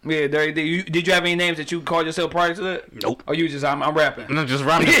stuck. Yeah, Dirty D. Did you have any names that you called yourself prior to that? Nope. Or you just I'm rapping? No, just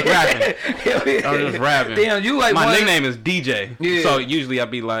rapping. I'm just rapping. Damn, you like my nickname is DJ. Yeah. So usually I'd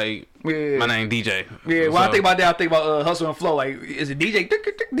be like, my name DJ. Yeah. When I think about that, I think about Hustle and Flow. Like, is it DJ?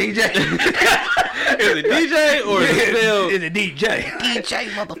 DJ. Is it DJ or is it still? Is it DJ? DJ,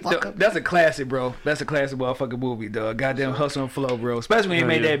 motherfucker. That's a classic, bro. That's a classic motherfucking movie, dog. Goddamn Hustle and Flow, bro. Especially when he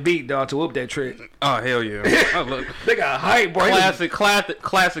made that beat, dog, to whoop that trick. Oh hell yeah! Oh, look. They got hype, bro.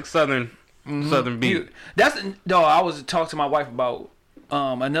 Classic Southern beat. That's dog. I was talking to my wife about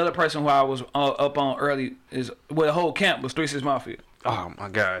another person who I was up on early is with the whole camp was 3 6 Mafia. Oh my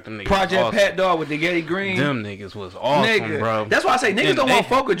god, them niggas Project awesome. Pat Dog with the Getty Green. Them niggas was awesome, bro. That's why I say niggas don't want to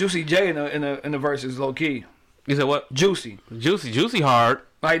fuck with Juicy J in the verses low key. You said what? Juicy hard.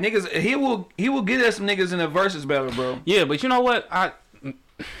 Like niggas, he will get us some niggas in the verses battle, bro. Yeah, but you know what? I'm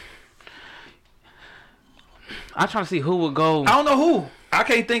trying to see who would go. I don't know who. I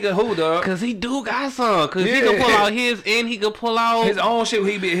can't think of who, dog. Cause he do got some. Cause he can pull out his and he can pull out his own shit.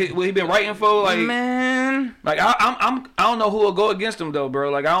 He been writing for like man. Like I don't know who will go against him though, bro.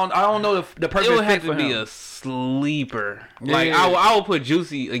 Like I don't know the perfect it would fit have to be him. a sleeper. Yeah. Like I would put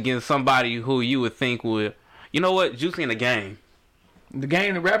Juicy against somebody who you would think would. You know what? Juicy in the game. The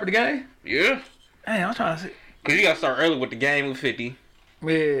game, the rapper, the game. Yeah. Hey, I'm trying to see. Cause you gotta start early with the game with 50.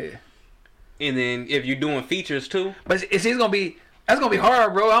 Yeah. And then if you're doing features too. But it's gonna be. That's gonna be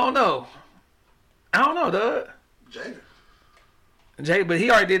hard, bro. I don't know, dog. Jay, but he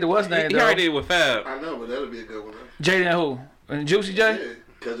already did the what's name. He already did with Fab. I know, but that'll be a good one. Jay and who? And Juicy J? Yeah,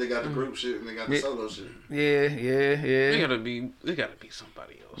 because they got the group shit and they got the solo shit. Yeah. It gotta be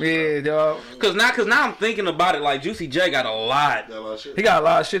somebody else. Yeah, dog. Cause now I'm thinking about it. Like Juicy J got a lot. He got a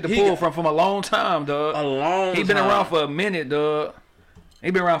lot of shit to pull from a long time, dog. A long time. He been around for a minute, dog.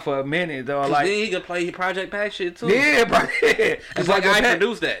 Like, then he could play Project Pack shit too. Yeah, bro. It's like I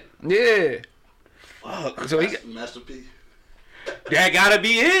produced that. Yeah. Fuck. So he Master P. That gotta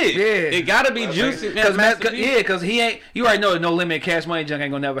be it. Yeah. It gotta be Juicy. Cause he ain't. You already know No Limit Cash Money junk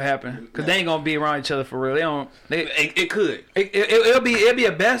ain't gonna never happen. Cause they ain't gonna be around each other for real. They don't. It could. It'll be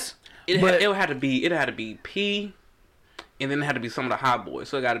a best. It had to be P, and then it had to be some of the hot boys.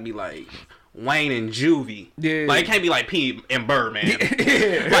 So it got to be like Wayne and Juvie. Yeah. Like it can't be like P and Birdman. Yeah.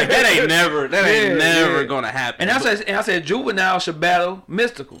 Like that ain't never gonna happen. And I said Juvenile should battle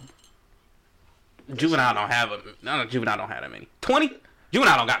Mystical. Juvenile don't have that many. 20?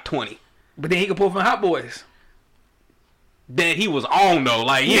 Juvenile don't got 20. But then he can pull from Hot Boys. That he was on though.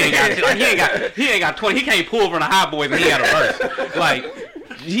 Like he ain't got 20. He can't pull from the Hot Boys and he got a verse. Like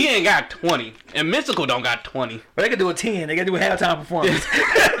he ain't got 20. And Mystical don't got 20. But they can do a 10. They can do a halftime performance.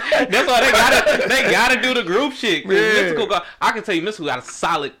 That's why they gotta do the group shit. Yeah. Mystical I can tell you Mystical got a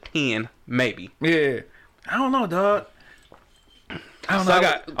solid 10, maybe. Yeah. I don't know, dog. I don't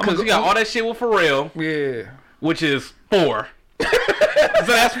know. Because you got all that shit with Pharrell. Yeah. Which is 4. So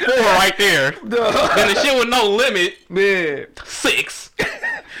that's 4 right there. Then the shit with No Limit. Yeah. 6.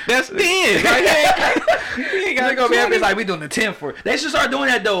 That's 10. They gonna be happy. It's like we doing the 10 for it. They should start doing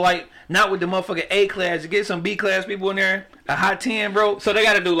that though. Like not with the motherfucking A class. You get some B class people in there. A hot 10, bro. So they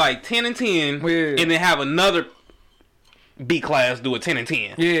got to do like 10 and 10, and then have another B class do a 10 and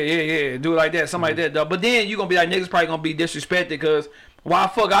 10. Yeah. Do it like that, something like that, though. But then you gonna be like niggas probably gonna be disrespected because why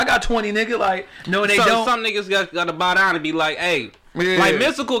fuck I got 20, nigga. Like no, they don't. Some niggas got to bow down and be like, hey, like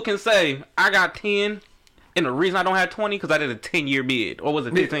Mystical can say I got 10, and the reason I don't have 20 because I did a 10-year bid, or was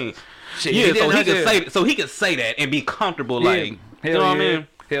it 15? Shit, yeah, so he could say that and be comfortable, like you know what I mean.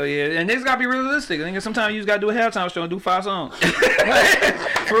 Hell yeah. And niggas gotta be realistic. Nigga, sometimes you just gotta do a halftime show and do 5 songs.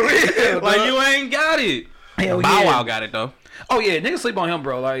 For real. Like, you ain't got it. Hell Bow Wow got it, though. Oh, yeah. Niggas sleep on him,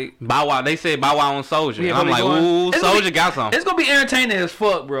 bro. Like Bow Wow. They said Bow Wow on Soulja. Yeah, I'm like, ooh, Soulja got some. It's gonna be entertaining as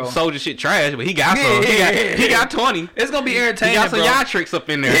fuck, bro. Soulja shit trash, but he got some. He got 20. It's gonna be entertaining, He got some y'all tricks up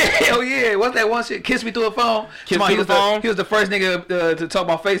in there. Hell yeah. What's that one shit? Kiss Me Through a Phone. Kiss Me Through the Phone. He was the first nigga to talk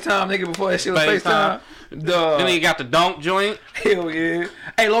about FaceTime, nigga, before that shit was FaceTime. Then he got the dunk joint. Hell yeah.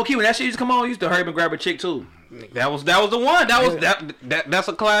 Hey, low key, when that shit used to come on, you used to hurry up and grab a chick too. That was the one. That's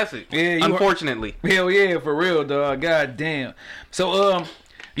a classic. Yeah, unfortunately. Hell yeah, for real, dog. God damn. So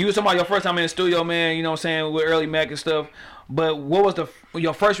you was talking about your first time in the studio, man. You know what I'm saying, with Early Mac and stuff. But what was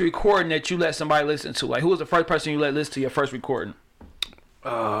your first recording that you let somebody listen to? Like, who was the first person you let listen to your first recording?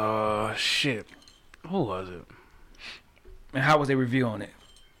 Shit. Who was it? And how was they reviewing it?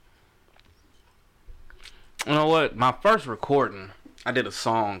 You know what? My first recording, I did a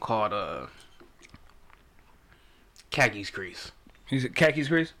song called Khakis Crease. Is it Khakis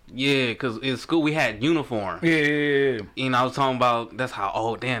Crease? Yeah, because in school we had uniform. Yeah. And I was talking about, that's how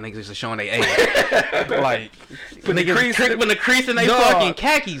old damn niggas used to showing their age. Like, putting the crease in their fucking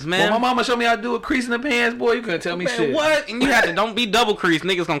khakis, man. Well, my mama showed me how to do a crease in the pants, boy. You couldn't tell me shit. What? And you had to, don't be double crease,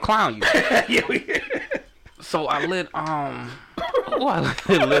 niggas gonna clown you. Yeah. So I let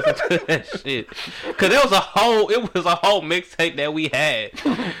listen to that shit, cause it was a whole mixtape that we had,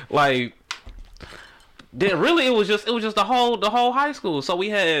 like. Then really it was just the whole high school. So we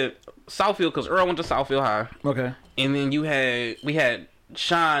had Southfield, cause Earl went to Southfield High. Okay. And then we had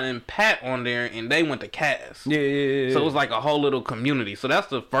Sean and Pat on there, and they went to Cass. Yeah. So it was like a whole little community. So that's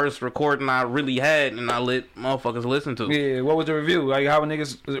the first recording I really had, and I let motherfuckers listen to. Yeah. What was the review? Like how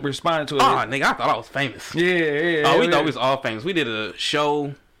niggas responded to it? Oh, nigga, I thought I was famous. Yeah. Oh, we thought we was all famous. We did a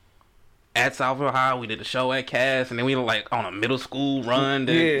show at Southfield High. We did a show at Cass, and then we were like on a middle school run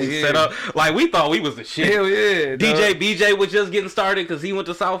that we set up. Like we thought we was the shit. Hell yeah. DJ BJ was just getting started because he went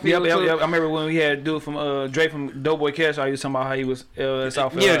to Southfield. Yep. I remember when we had a dude from Dre from Doughboy Cash. I was talking about how he was at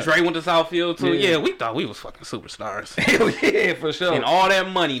Southfield. Yeah, Dre went to Southfield too. Yeah, we thought we was fucking superstars. Hell yeah, for sure. And all that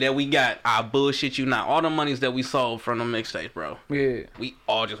money that we got, I bullshit you not. All the monies that we sold from the mixtapes, bro. Yeah. We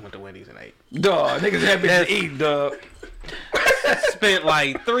all just went to Wendy's and ate. Dog, niggas had been to eat, dog. Spent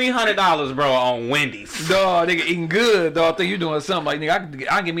like $300, bro, on Wendy's. Dog, nigga eating good, dog. I think you doing something like nigga.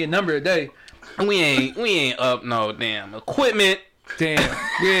 I can give me a number a day. We ain't up no damn equipment. Damn,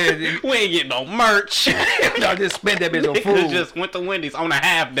 yeah. We ain't getting no merch. I just spent that bitch on food. Just went to Wendy's on a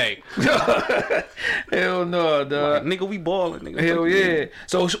half day. Hell no, dog. Like, nigga, we balling, nigga. Hell yeah.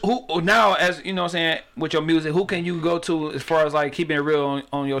 So who now, as you know what I'm saying, with your music, who can you go to as far as like keeping it real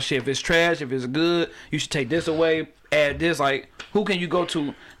on your shit? If it's trash, if it's good, you should take this away, add this. Like, who can you go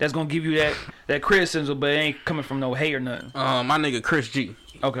to that's gonna give you that criticism, but it ain't coming from no hate or nothing? My nigga Chris G.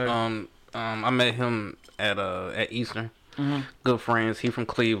 Okay. I met him at Eastern. Mm-hmm. Good friends. He from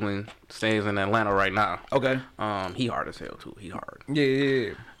Cleveland. Stays in Atlanta right now. Okay. He hard as hell too. He hard.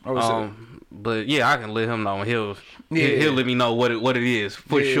 Yeah. But yeah, I can let him know. He'll let me know what it is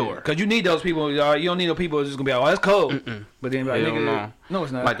for sure. Cause you need those people. You don't need no people who's just gonna be like, oh, that's cold. Mm-mm. But then like, nigga, no,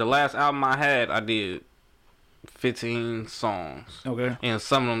 it's not. Like the last album I had, I did 15 songs. Okay. And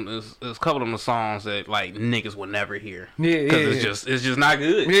some of them is a couple of them songs that like niggas would never hear. Yeah. Cause it's just not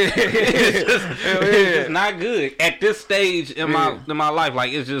good. Yeah. It's just not good at this stage in my life.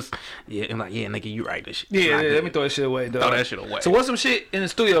 Like it's just I'm like nigga, you right this shit. Yeah. Let me throw that shit away, dog. Throw that shit away. So what's some shit in the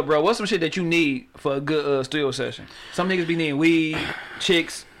studio, bro? What's some shit that you need for a good studio session? Some niggas be needing weed,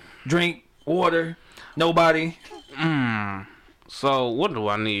 chicks, drink, water, nobody. So what do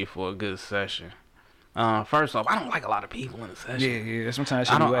I need for a good session? First off, I don't like a lot of people in the session. Yeah. Sometimes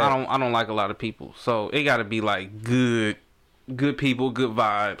I don't like a lot of people. So it got to be like good people, good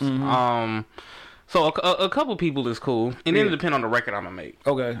vibes. Mm-hmm. So a couple people is cool, and then it depends on the record I'm gonna make.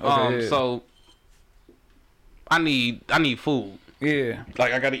 Okay. So I need food. Yeah.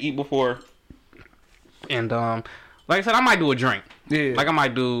 Like I gotta eat before, and like I said, I might do a drink. Yeah. Like I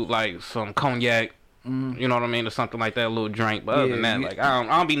might do like some cognac. You know what I mean, or something like that, a little drink. But other than that, like I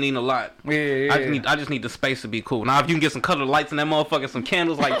don't be needing a lot. Yeah. I just need the space to be cool. Now, if you can get some colored lights in that motherfucker, some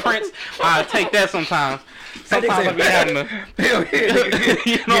candles like Prince, I take that sometimes. Sometimes I be having to. Hell yeah.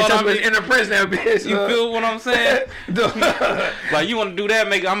 You know what I mean? In the Prince now, bitch. You feel what I'm saying? Like you want to do that?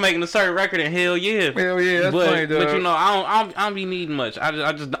 I'm making a certain record, and hell yeah. Hell yeah, that's funny, dog. But you know, I don't be needing much.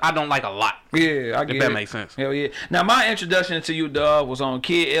 I don't like a lot. Yeah, I get it. If that makes sense. Hell yeah. Now my introduction to you, dog, was on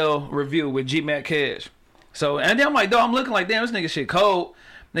Kid L Review with G Mac Cash. So and then I'm like, dog, I'm looking like, damn, this nigga shit cold.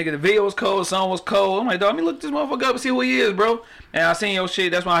 Nigga, the video was cold, the song was cold. I'm like, dog, let me look this motherfucker up and see who he is, bro. And I seen your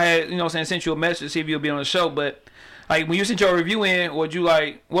shit. That's why I had, you know what I'm saying, sent you a message to see if you'll be on the show. But like when you sent your review in,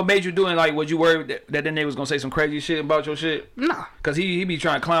 what made you do it? Like, was you worried that then they was gonna say some crazy shit about your shit? Nah. Cause he be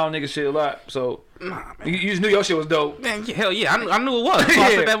trying to clown nigga shit a lot. So nah, man. You just knew your shit was dope. Man, hell yeah, I knew it was. So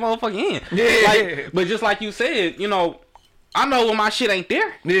I put that motherfucker in. Yeah. Like, but just like you said, you know, I know when my shit ain't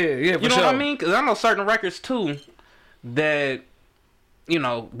there. Yeah, for you know sure. what I mean? Cause I know certain records too that, you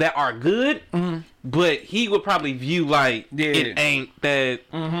know, that are good, but he would probably view like it ain't that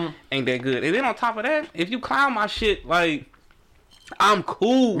good. And then on top of that, if you clown my shit, like I'm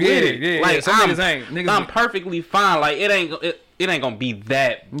cool with it. Yeah, like some niggas ain't. I'm perfectly fine. Like it ain't gonna be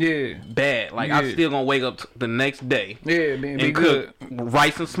that bad. Like I'm still gonna wake up the next day. Yeah, man, and cook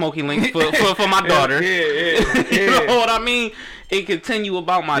rice and smoky links for my daughter. Yeah. You know what I mean? And continue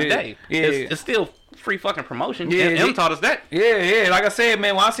about my day. Yeah. It's still free fucking promotion. Yeah, M taught us that. Yeah. Like I said,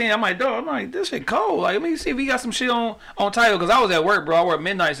 man, when I seen it, I'm like, dog, I'm like, this shit cold. Like, let me see if he got some shit on title. Cause I was at work, bro. I work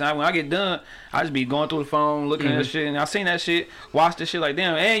midnight, so when I get done, I just be going through the phone, looking at shit, and I seen that shit, watched this shit like,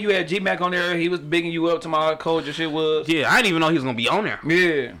 damn. And you had G Mac on there. He was bigging you up to my cold your shit was. Yeah, I didn't even know he was gonna be on there.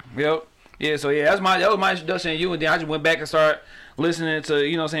 Yeah. Yep. Yeah. So yeah, that was my introduction to you, and then I just went back and started listening to,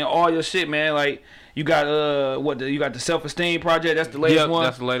 you know what I'm saying, all your shit, man. Like, you got you got the Self-Esteem Project. That's the latest one.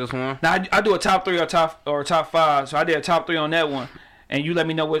 That's the latest one. Now I do a top 3 or top 5. So I did a top 3 on that one, and you let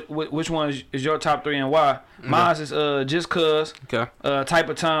me know which one is your top 3 and why. Mine is Just Cuz, Type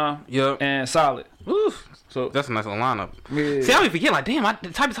of Time, and Solid. Oof. So that's a nice little lineup. Yeah. See, I always forget. Like, damn,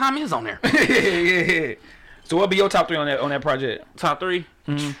 the Type of Time is on there. yeah. So what be your top 3 on that project? Top 3.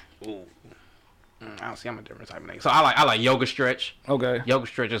 Ooh. I don't see. I'm a different type of nigga. So I like Yoga Stretch. Okay. Yoga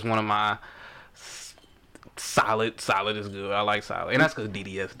Stretch is one of my. Solid is good. I like Solid, and that's because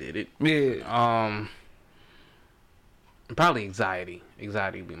DDS did it. Yeah. Probably Anxiety.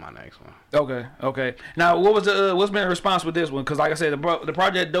 Anxiety would be my next one. Okay. Now, what's been the response with this one? Because like I said, the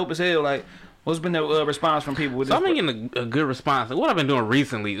project dope as hell. Like, what's been the response from people with this? So I've been getting a good response. Like, what I've been doing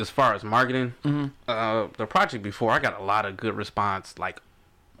recently, as far as marketing, the project before, I got a lot of good response, like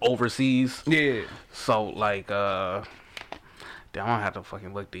overseas. Yeah. So like, damn, I don't have to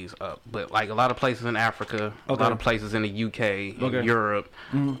fucking look these up, but like a lot of places in Africa, a lot of places in the UK, in Europe,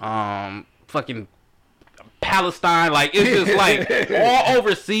 fucking Palestine, like it's just like all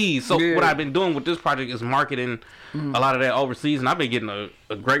overseas. So what I've been doing with this project is marketing a lot of that overseas, and I've been getting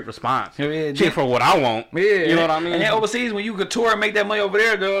a great response. Shit for what I want. Yeah, you know what I mean. And then overseas, when you could tour and make that money over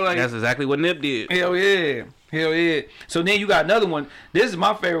there, though, like that's exactly what Nip did. Hell yeah. So then you got another one. This is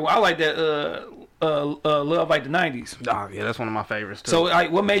my favorite one. I like that. Love like the 90s. Oh yeah, that's one of my favorites too. So like,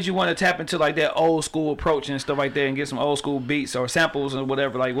 what made you want to tap into like that old school approach and stuff like that, and get some old school beats or samples or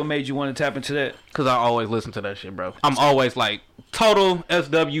whatever? Like, what made you want to tap into that? Cause I always listen to that shit, bro. I'm always like total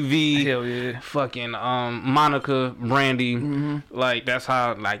SWV. Hell yeah. Fucking Monica, Brandy. Like that's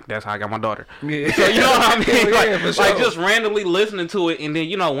how I got my daughter. Yeah. So you know what I mean? Yeah, for sure. Like just randomly listening to it, and then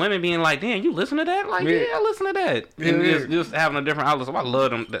women being like, "Damn, you listen to that?" Like, yeah, I listen to that. And just having a different outlet. So I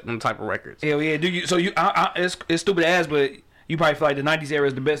love them type of records. Hell yeah. It's stupid ass, but you probably feel like the 90s era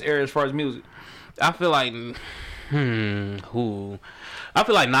is the best era as far as music. I feel like I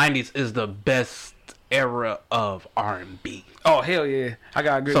feel like 90s is the best era of R&B. Oh hell yeah, I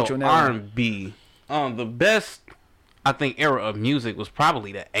gotta agree with you on that. R&B, the best I think era of music was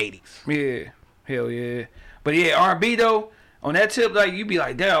probably the 80s. Yeah, hell yeah. But yeah, R&B though, on that tip, like you be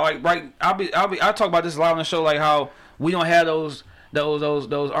like, damn, like right. I talk about this a lot on the show, like how we don't have those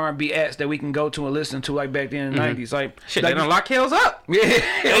R&B acts that we can go to and listen to like back then in the 90s. Like shit, like, they done lock Hills up. Yeah,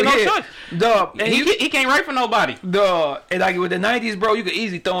 ain't no choice. Duh, and he can't write for nobody. Duh, and like with the 90s, bro, you could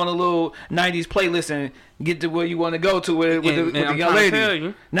easily throw on a little 90s playlist and get to where you want to go to with the young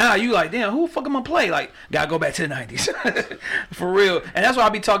lady. Now you like, damn, who the fuck am I play? Like, gotta go back to the 90s. For real. And that's why I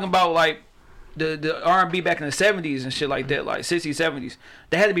be talking about like the R&B back in the 70s and shit like that, like 60s, 70s.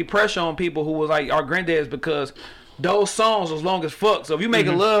 There had to be pressure on people who was like our granddads because those songs was long as fuck. So if you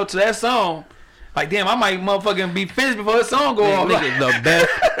making love to that song, like damn, I might motherfucking be finished before the song go off. The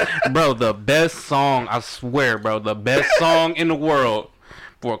best, bro, the best song, I swear, bro, the best song in the world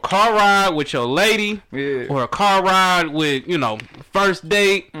for a car ride with your lady, or a car ride with, first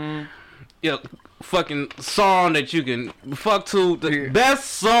date, fucking song that you can fuck to. The best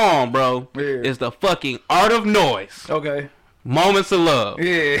song, bro, is the fucking Art of Noise. Okay. Moments of Love.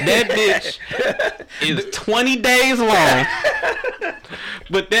 Yeah. That bitch is 20 days long,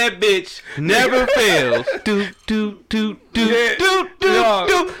 but that bitch never fails.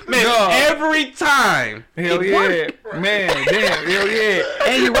 Man, every time. Hell yeah. Man, damn, hell yeah.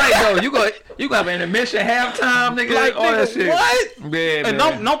 And you're right though. You got an intermission, halftime, nigga. Like all that shit. What? Yeah, and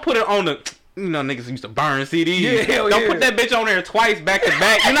man. don't put it on the. Niggas used to burn CDs. Yeah, don't put that bitch on there twice back to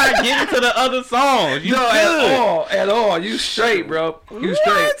back. You're not getting to the other songs. At all. You straight, bro. You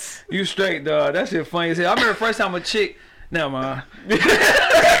straight, dog. That shit funny as hell. I remember the first time a chick. Never mind.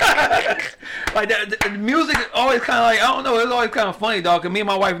 Like the music is always kind of like, I don't know. It's always kind of funny, dog. Cause me and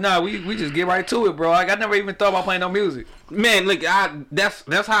my wife now, we just get right to it, bro. Like I never even thought about playing no music. Man, look,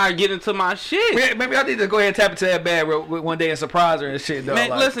 that's how I get into my shit. Maybe I need to go ahead and tap into that bag one day and surprise her and shit, dog. Man,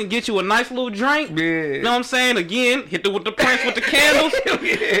 listen, get you a nice little drink. Yeah. You know what I'm saying? Again, hit with the Prince with the candles.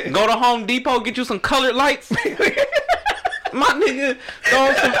 Go to Home Depot, get you some colored lights. My nigga,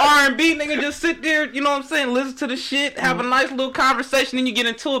 throw some R&B, nigga, just sit there, you know what I'm saying, listen to the shit, have a nice little conversation, and you get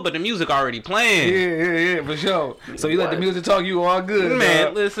into it, but the music already playing. Yeah, for sure. So you let the music talk, you all good, man.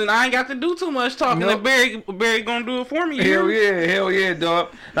 Dog. Listen, I ain't got to do too much talking. Nope. Barry gonna do it for me. Hell yeah,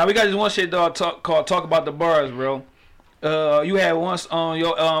 dog. Now we got this one shit, dog, called Talk About the Bars, bro. You had once on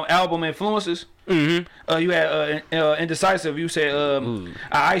your album Influences. Mm-hmm. You had Indecisive. You said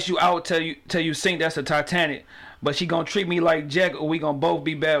I ice you out till you sink. That's the Titanic. But she gonna treat me like Jack, or we gonna both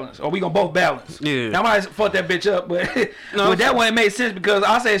be balanced, or we gonna both balance. Yeah. Now, I might fuck that bitch up, but with that one it made sense because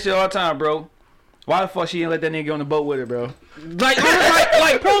I say shit all the time, bro. Why the fuck she didn't let that nigga get on the boat with her, bro? Like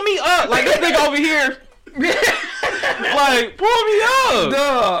pull me up, like this nigga over here. Like pull me up,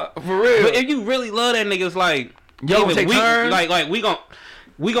 duh, for real. But if you really love that nigga, it's like yo, take turns. Like we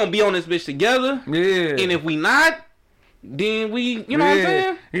gonna be on this bitch together. Yeah. And if we not, then we, you know what I'm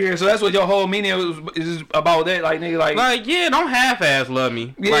saying? Yeah, so that's what your whole meaning is about that, like nigga, like yeah, don't half-ass love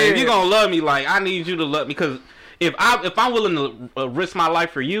me. Yeah. Like if you gonna love me, like I need you to love me, because if I'm willing to risk my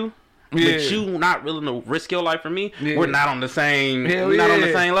life for you, but you not willing to risk your life for me, Yeah. we're not on the same Hell we're not on yeah.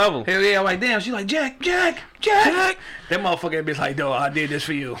 the same level. Hell yeah, I'm like, damn. She's like, Jack. That motherfucker bitch like, dog, I did this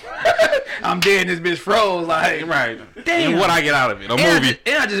for you. I'm dead and this bitch froze. Like, Right. damn. And what I get out of it? A and movie.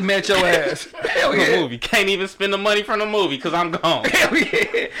 I just met your ass. Hell A yeah. movie. Can't even spend the money from the movie because I'm gone. Hell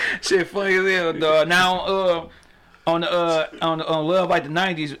yeah. Shit funny as hell, dog. Now, on Love Like the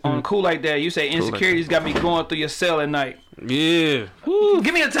 90s, on Cool Like That, you say insecurities got me going through your cell at night. Yeah. Woo.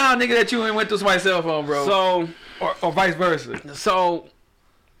 Give me a time, nigga, that you went through somebody's cell phone, bro. So Or vice versa. So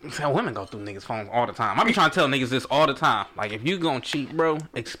women go through niggas' phones all the time. I be trying to tell niggas this all the time. Like, if you gonna cheat, bro,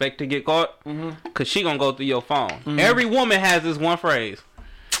 expect to get caught. Cause she gonna go through your phone. Every woman has this one phrase.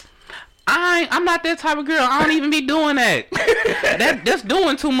 I'm not that type of girl. I don't even be doing that. That's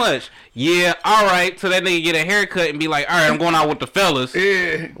doing too much. Yeah, alright. So that nigga get a haircut and be like, alright, I'm going out with the fellas.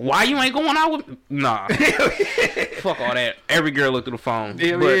 Yeah. Why you ain't going out with... Nah. Fuck all that. Every girl looked through the phone.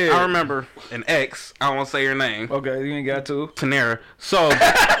 Yeah, but yeah. I remember an ex, I don't want to say her name. Okay, you ain't got to. Tanera. So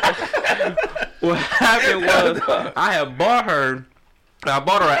what happened was I bought her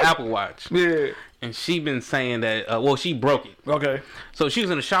an Apple Watch. Yeah. And she been saying that she broke it. Okay. So she was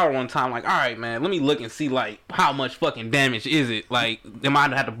in the shower one time, like, all right, man, let me look and see, like, how much fucking damage is it? Like, am I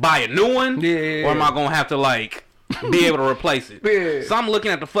gonna have to buy a new one? Yeah. Or am I gonna have to, like, be able to replace it? Yeah. So I'm looking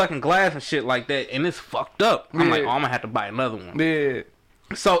at the fucking glass and shit like that, and it's fucked up. I'm like, Yeah. oh, I'm gonna have to buy another one. Yeah.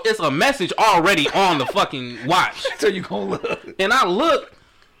 So it's a message already on the fucking watch. So you gonna look. And I look,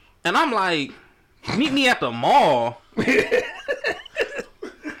 and I'm like, meet me at the mall.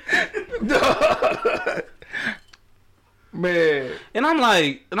 Man. And I'm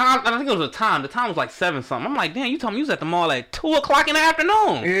like, and I think it was a time. The time was like 7 something. I'm like, damn, you told me you was at the mall at 2 o'clock in the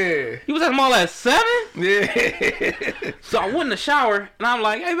afternoon. Yeah. You was at the mall at 7? Yeah. So I went in the shower, and I'm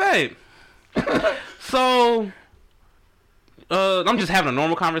like, hey, babe. So, I'm just having a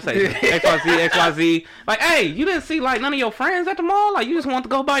normal conversation. XYZ. Like, hey, you didn't see, like, none of your friends at the mall? Like, you just want to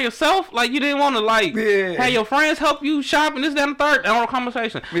go by yourself? Like, you didn't want to, like, have your friends help you shop and this, that, and the third? Normal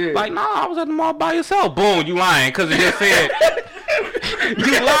conversation. Yeah. Like, nah, I was at the mall by yourself. Boom, you lying, because it just said...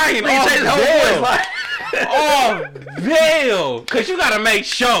 you lying. Oh, veil. Because you got to make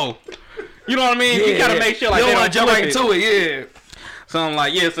sure. You know what I mean? Yeah. You got to make sure, like, you they don't want to jump right flip into it, yeah. So I'm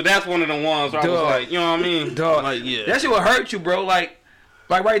like, yeah, so that's one of the ones where I was like, you know what I mean? Dog. Like, yeah. That shit would hurt you, bro. Like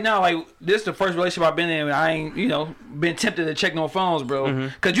right now, like, this is the first relationship I've been in. I ain't, been tempted to check no phones, bro.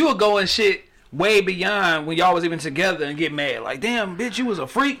 Cause you would go and shit way beyond when y'all was even together and get mad. Like, damn, bitch, you was a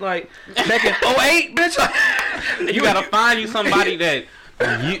freak. Like, back in 08, bitch. Like, you gotta find you somebody that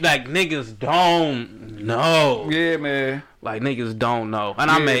you, like, niggas don't know. Yeah, man. Like, niggas don't know. And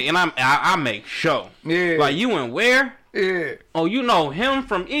I make sure. Yeah. Like, you and where? Yeah. Oh, you know him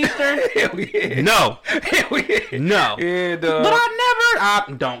from Eastern? Hell yeah. No. Hell yeah. No. Yeah, dog. But I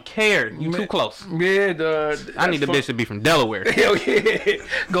don't care. You too close. Yeah, dog. I need the bitch to be from Delaware. Hell yeah.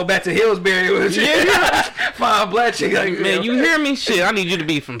 Go back to Hillsbury with you. Yeah. Find a black chick. Like, Man, you hear me? Shit, I need you to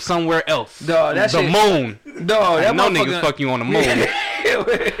be from somewhere else. Dog, that the shit- moon. Dog, that No motherfucker- niggas fuck you on the moon.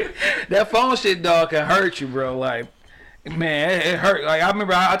 That phone shit, dog, can hurt you, bro. Like, man, it hurt. Like, I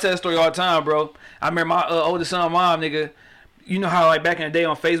remember, I tell that story all the time, bro. I remember my oldest son, mom, nigga. You know how, like, back in the day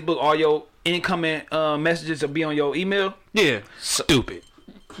on Facebook, all your incoming messages would be on your email? Yeah. Stupid.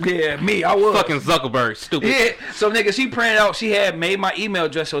 Yeah, me, I was. Fucking Zuckerberg. Stupid. Yeah, so nigga, she printed out, she had made my email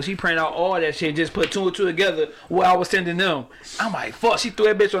address, so she printed out all that shit and just put 2 and 2 together what I was sending them. I'm like, fuck, she threw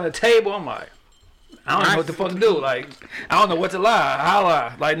that bitch on the table. I'm like, I don't know what the fuck to do. Like, I don't know what to lie. How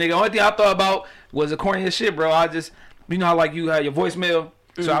lie? Like, nigga, only thing I thought about was the corniest shit, bro. I just, you know how, like, you had your voicemail?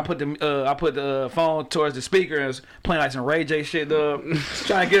 So I put the phone towards the speaker and was playing like some Ray J shit, dog.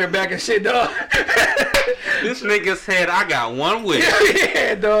 Trying to get her back and shit, dog. This nigga said I got one wish.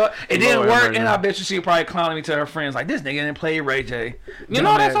 Yeah, dog. It didn't Lord, work, Lord, and I bet you she probably clowning me to her friends. Like, this nigga didn't play Ray J. You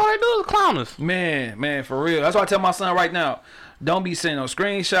know, that's all they do is clown us. Man, for real. That's why I tell my son right now. Don't be sending no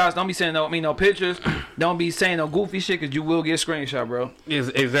screenshots. Don't be sending no pictures. Don't be saying no goofy shit, because you will get screenshot, bro.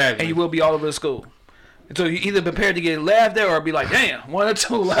 Exactly. And you will be all over the school. So you either prepared to get laughed at or be like, damn, 1 or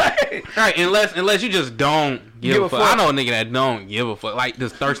 2. Like, right, unless you just don't give a fuck. I know a nigga that don't give a fuck. Like,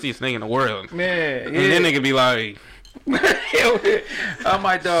 this thirstiest nigga in the world. Man, And yeah. then nigga be like, I'm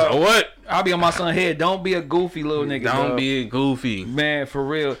like, dog. so what? I'll be on my son's head. Don't be a goofy little nigga. Don't dog. be goofy. Man, for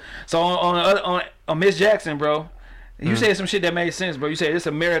real. So on Miss Jackson, bro, you said some shit that made sense, bro. You said it's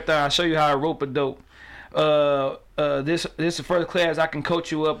a marathon. I'll show you how I rope a dope. This is the first class I can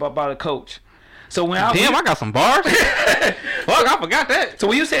coach you up about a coach. So when I got some bars. Fuck, I forgot that. So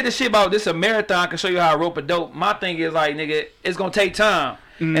when you say this shit about this a marathon, I can show you how I rope a dope. My thing is like, nigga, it's gonna take time.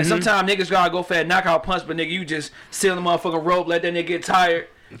 And sometimes niggas gotta go for that knockout punch, but nigga, you just seal the motherfucking rope, let that nigga get tired,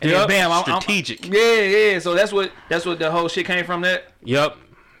 And then bam, strategic. Yeah. So that's what the whole shit came from. That. Yep.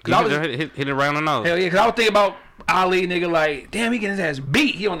 I was hit it around the nose. Hell yeah, because I was thinking about Ali, nigga, like, damn, he getting his ass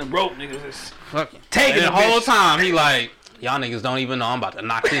beat. He on the rope, nigga. Just taking the whole time. He like, y'all niggas don't even know I'm about to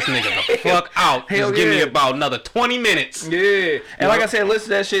knock this nigga the fuck out. Just give me about another 20 minutes. Yeah. And like I said, listen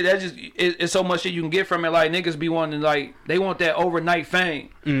to that shit. That just it's so much shit you can get from it. Like, niggas be wanting, like, they want that overnight fame.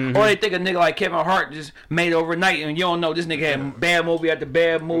 Or they think a nigga like Kevin Hart just made it overnight, and you don't know this nigga had bad movie after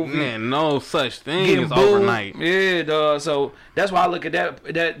bad movie. Man, no such thing as overnight. Yeah, dog. So that's why I look at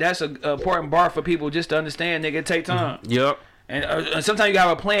that. That's an important bar for people just to understand, nigga. It take time. Yep. And sometimes you gotta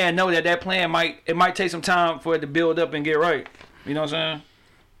have a plan. Know that plan might take some time for it to build up and get right. You know what I'm saying?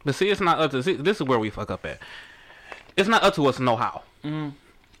 But see, it's not up to. See, this is where we fuck up at. It's not up to us to know how. You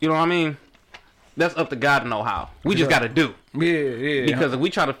know what I mean? That's up to God to know how. We just gotta do. Yeah. Because if we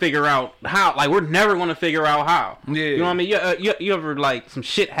try to figure out how, like, we're never gonna figure out how. Yeah. You know what I mean? You ever, like, some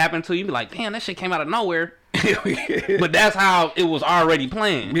shit happened to you, be like, damn, that shit came out of nowhere. But that's how it was already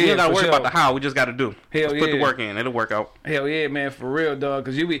planned. Yeah, you ain't gotta worry sure. about the how. We just gotta do. Hell Just put the work in. It'll work out. Hell yeah, man, for real, dog.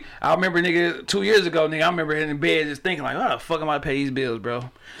 Cause I remember, nigga, 2 years ago, nigga, I remember in bed just thinking like, how the fuck am I to pay these bills, bro?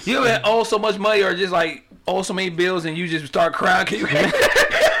 You ever owe so much money or just like owe so many bills and you just start crying?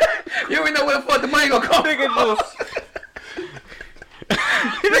 You ever know where the fuck the money gonna come?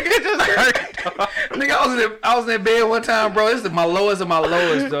 Nigga, I was in bed one time, bro. This is my lowest of my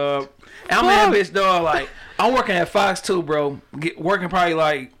lowest, dog. And I'm in that bitch, dog. Like, I'm working at Fox too, bro. Working probably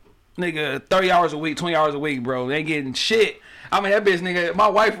like, nigga, 30 hours a week, 20 hours a week, bro. They ain't getting shit. I mean, that bitch, nigga, my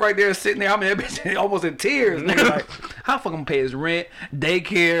wife right there sitting there. I mean, that bitch almost in tears, nigga. Like, how fucking pay his rent,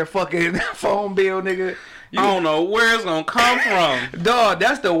 daycare, fucking phone bill, nigga? I don't know where it's gonna come from. Dog,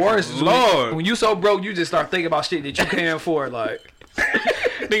 that's the worst. Lord. When you so broke, you just start thinking about shit that you can't afford, like.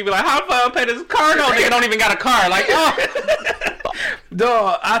 Nigga be like, how the fuck I pay this car note? Nigga don't even got a car. Like, oh.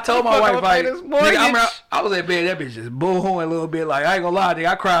 Dog, I told my wife, like, nigga, I was at bed, that bitch just boo-hooing a little bit. Like, I ain't gonna lie, nigga,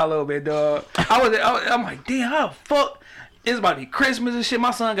 I cried a little bit, dog. I'm like, damn, how the fuck? It's about to be Christmas and shit.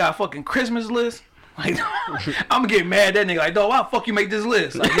 My son got a fucking Christmas list. Like, I'm gonna get mad at that nigga. Like, dog, why the fuck you make this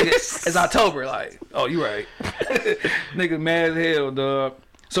list? Like, nigga, it's October. Like, oh, you right. Nigga mad as hell, dog.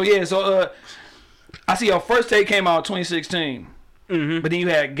 So, yeah, I see your first take came out in 2016. But then you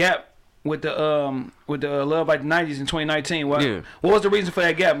had Gap with the Love Like the 90s in 2019. What was the reason for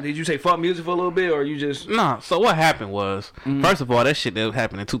that gap? Did you say fuck music for a little bit, or you just... Nah, so what happened was, first of all, that shit that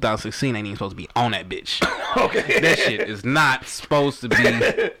happened in 2016 ain't even supposed to be on that bitch. Okay. That shit is not supposed to be...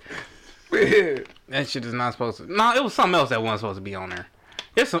 That shit is not supposed to... No, it was something else that wasn't supposed to be on there.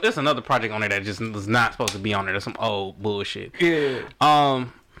 It's another project on there that just was not supposed to be on there. That's some old bullshit. Yeah.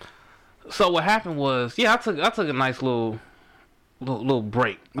 So what happened was, I took a nice little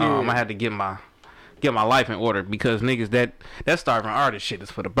break. I had to get my life in order because niggas that starving artist shit is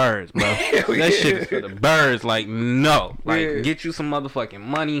for the birds, bro. That shit is for the birds. Like, no, like get you some motherfucking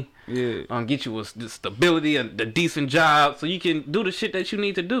money. Yeah. Get you a stability, a decent job, so you can do the shit that you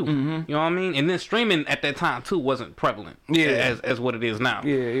need to do. You know what I mean? And then streaming at that time too wasn't prevalent. As what it is now.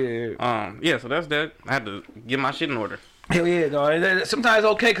 Yeah. So that's that. I had to get my shit in order. Hell yeah, dog. Sometimes it's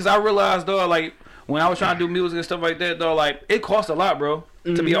okay because I realized, dog, like when I was trying to do music and stuff like that, dog, like it costs a lot, bro,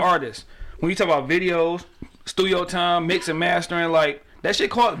 to be an artist. When you talk about videos, studio time, mix and mastering, like that shit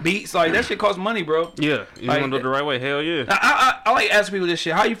costs beats, like that shit costs money, bro. Yeah, you like, want to do it the right way? Hell yeah. I like asking people this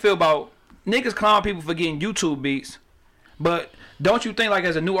shit. How you feel about niggas clown people for getting YouTube beats, but don't you think like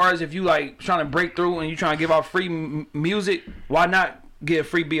as a new artist, if you like trying to break through and you trying to give out free music, why not get a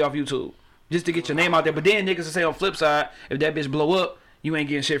free beat off YouTube just to get your name out there? But then niggas will say on flip side, if that bitch blow up, you ain't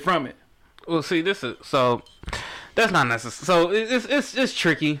getting shit from it. Well, see, that's not necessary. So it's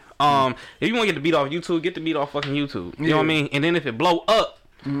tricky. If you want to get the beat off YouTube, get the beat off fucking YouTube. You know what I mean? And then if it blow up,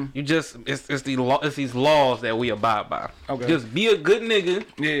 you just it's these laws that we abide by. Okay. Just be a good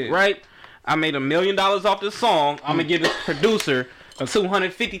nigga, right? I made $1 million off this song. I'm gonna give this producer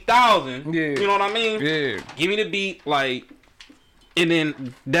 $250,000. Yeah. You know what I mean? Yeah. Give me the beat, like. And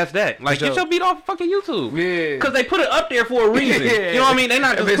then that's that. Like, get your beat off fucking YouTube. Yeah. Because they put it up there for a reason. You know what I mean? They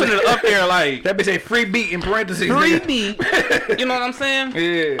not just putting it up there like... That bitch say free beat in parentheses. Free beat. You know what I'm saying?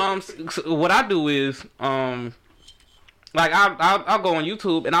 Yeah. So what I do is... Like, I'll go on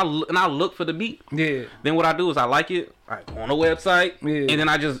YouTube and I look for the beat. Yeah. Then what I do is I like it. I go on the website. Yeah. And then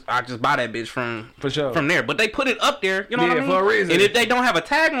I just buy that bitch from there. But they put it up there. You know what I mean? For a reason. And if they don't have a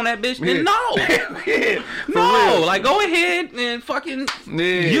tag on that bitch, then no. No. Like, go ahead and fucking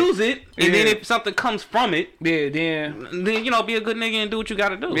use it. And then if something comes from it, then be a good nigga and do what you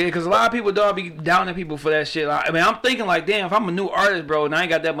gotta do. Yeah, because a lot of people don't be downing people for that shit. I mean, I'm thinking like, damn, if I'm a new artist, bro, and I ain't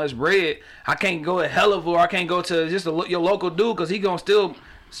got that much bread, I can't go to Helluva or I can't go to just your local dude because he gonna still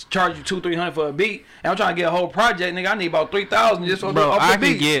charge you $200-300 for a beat, and I'm trying to get a whole project, nigga. I need about $3,000 just for bro. off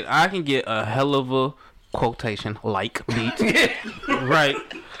the beat. I can get a hell of a quotation like beat, right,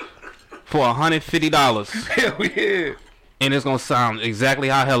 for $150. Hell yeah. And it's gonna sound exactly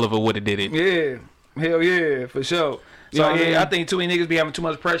how hell of a would have did it. Yeah, hell yeah, for sure. So You know what I mean? I think too many niggas be having too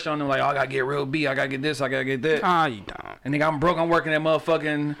much pressure on them. Like, oh, I gotta get real beat, I gotta get this, I gotta get that. Nah, you don't. And nigga, I'm broke. I'm working at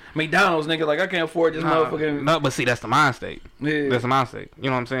motherfucking McDonald's, nigga. Like, I can't afford this motherfucking. No, but see, that's the mind state. Yeah. That's the mind state. You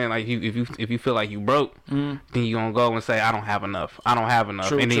know what I'm saying? Like, if you feel like you broke, then you gonna go and say, I don't have enough. I don't have enough.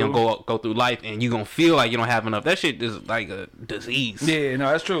 True, and then true. you go through life, and you gonna feel like you don't have enough. That shit is like a disease. Yeah,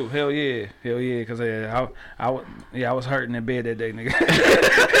 no, that's true. Hell yeah, Cause I was hurting in bed that day, nigga.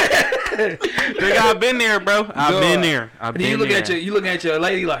 Nigga, I've been there, bro. I've been there. Then you looking at your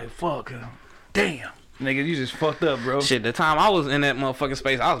lady like, fuck her. Damn. Nigga, you just fucked up, bro. Shit, the time I was in that motherfucking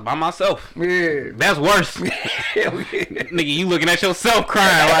space, I was by myself. Yeah. That's worse. Hell yeah. Nigga, you looking at yourself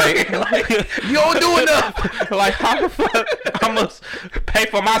crying like You don't do enough. like how the fuck I must pay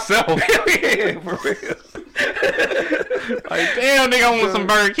for myself. Hell yeah, for real. Like, damn, nigga, I want some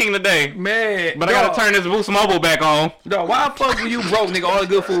Burger King today. Man. But I gotta turn this Boost Mobile back on. Dog, why the fuck when you broke, nigga, all the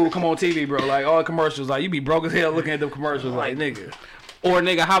good food come on TV, bro? Like, all the commercials. Like, you be broke as hell looking at the commercials. Like, nigga. Or,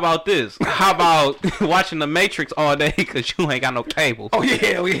 nigga, how about this? How about watching The Matrix all day because you ain't got no cable? Oh, yeah,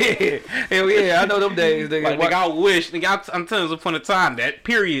 hell yeah. Hell yeah. I know them days, nigga. Like, nigga, I wish, nigga, I'm telling you, there's a point of time, that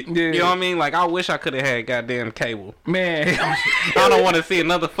period. Yeah. You know what I mean? Like, I wish I could have had goddamn cable. Man. I don't want to see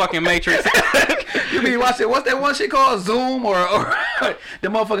another fucking Matrix. You be watching, what's that one shit called? Zoom or the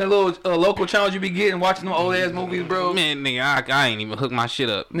motherfucking little local channels you be getting watching them old ass movies, bro? Man, nigga, I ain't even hooked my shit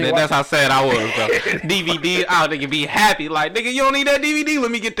up. Nigga, That's how sad I was, bro. DVD, oh, nigga, be happy. Like, nigga, you don't need that DVD?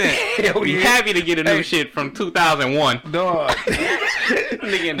 Let me get that. Hell Be yeah. happy to get a new shit from 2001. Dog.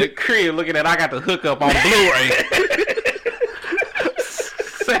 Nigga in the crib looking at I got the hookup on Blu-ray.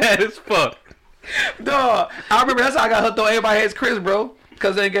 Sad as fuck. Dog. I remember that's how I got hooked on Everybody Hates Chris, bro.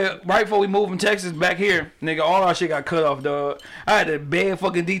 Cause nigga, right before we moved from Texas back here, nigga, all our shit got cut off, dog. I had to beg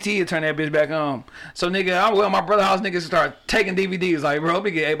fucking DT to turn that bitch back on. So nigga, I went to my brother's house, niggas start taking DVDs. Like, bro, we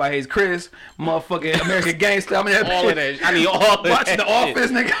get Everybody Hates Chris, motherfucking American Gangster. I mean, that All of that. I need all of that. Watching The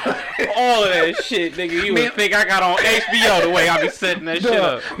Office, shit. nigga. All of that shit, nigga. You would think I got on HBO the way I be setting that shit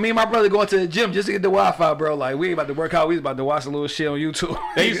Dog, up. me and my brother going to the gym just to get the Wi-Fi, bro. Like, we ain't about to work out. We was about to watch a little shit on YouTube.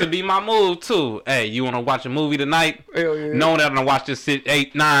 That used to be my move too. Hey, you want to watch a movie tonight? Hell yeah. Knowing that I'm gonna watch this shit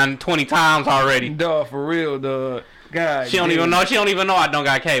 8, 9, 20 times already. Dog, for real, dog. God, She don't even know. She don't even know I don't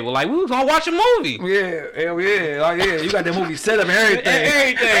got cable. Like, we was gonna watch a movie. Yeah, hell yeah. Like, yeah, you got that movie set up and everything.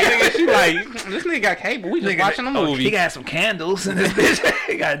 Everything. Nigga, she like, this nigga got cable. We just Nigga, watching a movie. He got some candles in this bitch.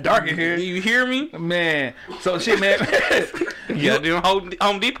 He got it dark in here. You hear me? Man, so shit, man. Yeah, them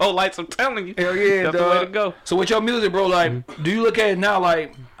Home Depot lights. I'm telling you. Hell yeah, That's dog. the way to go. So with your music, bro, like, do you look at it now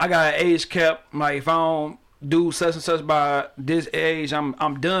like I got an age cap? Like, if I don't do such and such by this age, I'm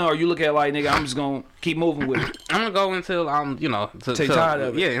done. Or you look at it like, nigga, I'm just gonna keep moving with it. I'm gonna go until I'm, Tired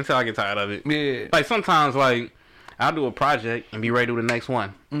of it. Yeah, until I get tired of it. Yeah. Like sometimes, like I'll do a project and be ready to do the next one.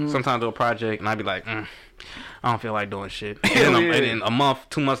 Mm-hmm. Sometimes I'll do a project and I'll be like, I don't feel like doing shit. And Hell then, yeah. and then a month,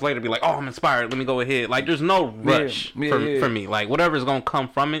 2 months later, be like, oh, I'm inspired. Let me go ahead. Like, there's no rush for me. Like, whatever's gonna come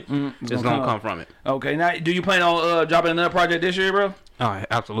from it, it's gonna come from it. Okay, now do you plan on dropping another project this year, bro? Oh,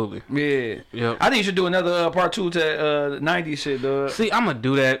 absolutely. Yeah. Yep. I think you should do another part 2 to 90s shit, dog. See, I'm gonna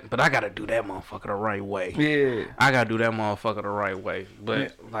do that, but I gotta do that motherfucker the right way. Yeah. I gotta do that motherfucker the right way.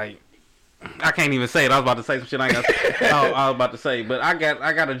 But like, I can't even say it. I was about to say some shit I ain't got. I was about to say, but I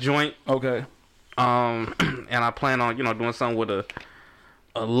got a joint. Okay. And I plan on doing something with a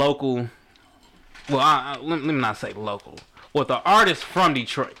local. Well, let me not say local. With an artist from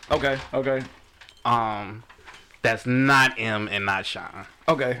Detroit. Okay. Okay. That's not M and not Sean.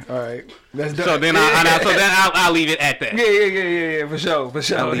 Okay. All right. That's done. So then I'll leave it at that. Yeah. For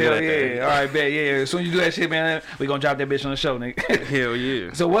sure. I'll leave it Hell at yeah. that. All right, bet. Yeah. As soon as you do that shit, man, we gonna drop that bitch on the show, nigga. Hell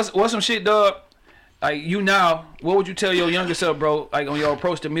yeah. So what's some shit, dog? Like you now, what would you tell your younger self, bro? Like on your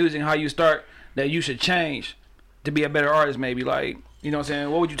approach to music, how you start, that you should change to be a better artist, maybe. Like, you know what I'm saying?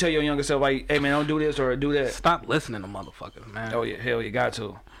 What would you tell your younger self? Like, hey man, don't do this or do that. Stop listening to motherfuckers, man. Oh yeah, hell yeah, got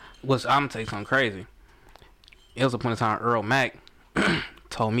to. I'm gonna tell you something crazy. It was a point in time Earl Mack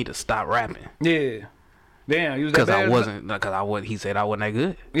told me to stop rapping. Yeah. Damn, you was that bad? Because I wasn't. He said I wasn't that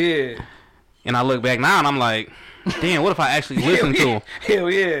good. Yeah. And I look back now and I'm like, damn, what if I actually listen to him? Hell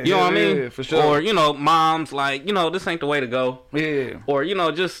yeah. You know what I mean? Yeah, for sure. Or moms like, this ain't the way to go. Yeah. Or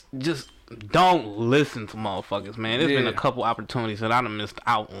just don't listen to motherfuckers, man. There's been Yeah. a couple opportunities that I done missed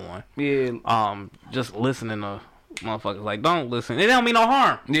out on. Yeah. Just listening to motherfuckers. Like, don't listen. It don't mean no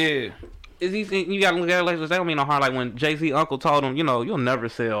harm. Yeah. you gotta look at it like this. That don't mean no harm. Like when Jay-Z uncle told him, you know, you'll never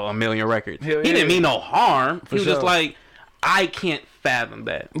sell 1 million records. Hell He yeah. didn't mean no harm. He was sure. just like, I can't fathom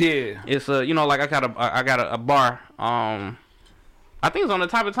that. Yeah. It's you know, like I got a bar. I think it's on the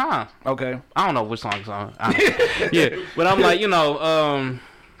Type of Time. Okay. I don't know which song it's on. Yeah, but I'm like, you know,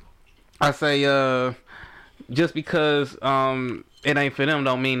 I say just because it ain't for them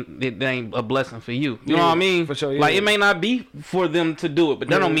don't mean it ain't a blessing for you. You know what I mean? For sure. Yeah. Like it may not be for them to do it, but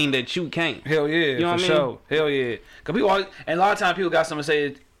that don't mean that you can't. Hell yeah. You know what I mean? Sure. Hell yeah. Cause people always, and a lot of times people got something to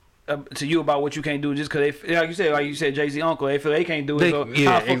say to you about what you can't do just because they, like you said, Jay-Z uncle, they feel they can't do it. So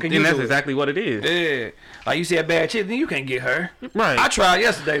how the fuck can you and that's do it? exactly what it is. Yeah, like you see a bad chick, then you can't get her. Right. I tried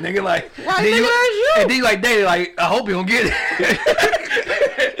yesterday, nigga. Like, Why, then nigga, that's you. And then you like dated, like I hope you don't get it.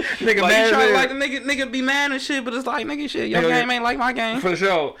 Nigga, Like mad you try as to hell. like the nigga be mad and shit, but it's like nigga shit. Your Hell yeah. game ain't like my game. For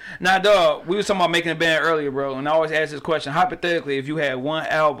sure. Now, dog, we was talking about making a band earlier, bro, and I always ask this question: hypothetically, if you had one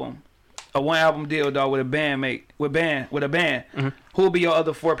album deal, dog, with a band, who would be your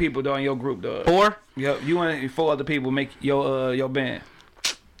other 4 people, dog, in your group, dog? 4? Yep, you and 4 other people make your band.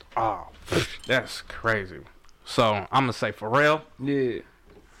 Oh, that's crazy. So I'm gonna say Pharrell, Yeah.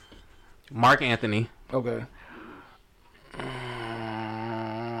 Mark Anthony. Okay.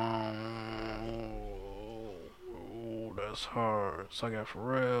 Oh, that's hard. So I got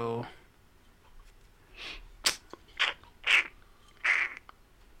Pharrell.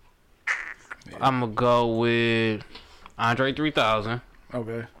 I'm gonna go with Andre 3000.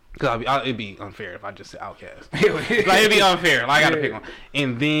 Okay. Cause it'd be unfair if I just said Outkast. Hell yeah. Like it'd be unfair. Like I gotta Yeah. pick one.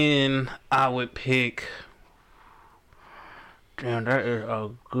 And then I would pick. Damn, that is a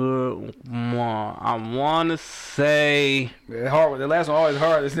good one. I wanna say. Yeah, hard. The last one always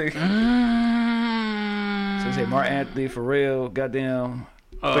hard. This nigga. So you say Mark Anthony, Pharrell, goddamn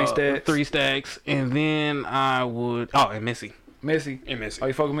 3 Stacks. 3 Stacks. And then I would. Oh, and Missy. Missy. And Missy. Oh,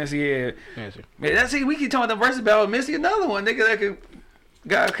 you fucking Missy? Yeah. Missy. Man, that's it. We keep talking about the verse battle. Missy, another one, nigga, that could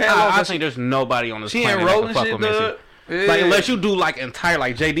got a I catalog. think there's nobody on this She planet ain't that rolling can fuck shit, with Missy. dog. Yeah. Like unless you do like entire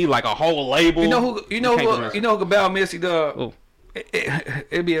like JD like a whole label. You know who could battle Missy, dog? Who?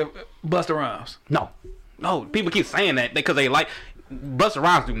 It'd be a Busta Rhymes. No, people keep saying that because they like Busta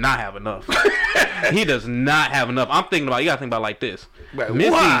Rhymes do not have enough. He does not have enough. I'm thinking about you gotta think about it like this. Like, Missy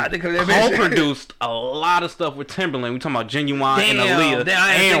why? Because that bitch- co-produced a lot of stuff with Timberland. We talking about Genuine and Damn, Aaliyah, damn,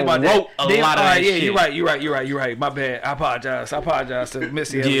 I ain't think and about wrote that. a Damn, lot of that yeah, shit. you're right. My bad. I apologize to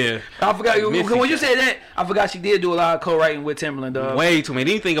Missy. Yeah. I forgot. Missy When you shit. said that, I forgot she did do a lot of co-writing with Timberland, dog. Way too many.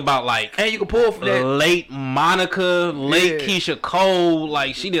 Then you think about like And you can pull from that. late Monica, late Yeah. Keisha Cole.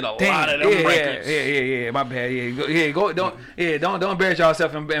 Like she did a Damn, lot of them records. Yeah. My bad. Don't embarrass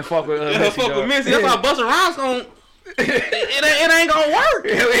yourself and fuck with Yeah, Missy. fuck dog. with Missy. That's how Busta Rhymes gonna. it ain't gonna work.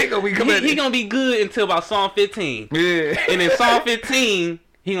 Yeah, he ain't gonna be coming. He gonna be good until about song 15. Yeah. And in song 15,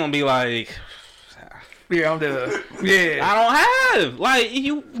 he gonna be like, Yeah, I'm the. Yeah. I don't have like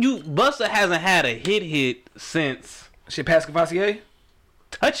you. Busta hasn't had a hit since Shit, Pascal Vassier?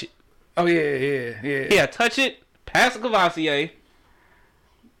 Touch It. Oh yeah. Yeah, Touch It, Pascal Vassier.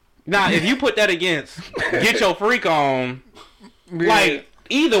 Now, if you put that against Get Your Freak On, like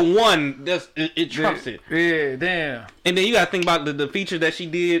either one, it trumps it. Yeah, damn. And then you gotta think about the features that she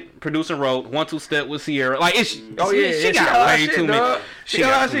did, produce and wrote, 1-2 Step with Sierra. Like it's She she got a lot got of way shit, too dog. many. She got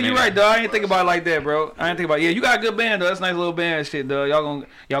a lot of shit. You right, dog. I ain't think about it like that, bro. I ain't think about it. Yeah, you got a good band, though. That's a nice little band shit, dog. Y'all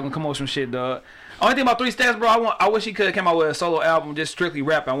gonna come up with some shit, dog. Only thing about 3 Stacks, bro, I wish he could have came out with a solo album, just strictly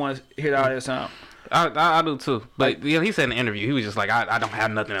rap. I want to hear that sound. I do too. But yeah, he said in the interview, he was just like, I don't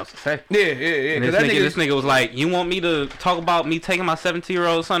have nothing else to say. Yeah. And 'Cause this nigga was like, you want me to talk about me taking my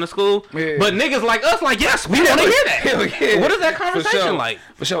 17-year-old son to school? Yeah. But niggas like us, like, yes, we want to hear that. Hell yeah. What is that conversation like?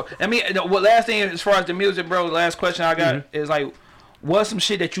 For sure. I mean, what last thing as far as the music, bro, the last question I got is like, what's some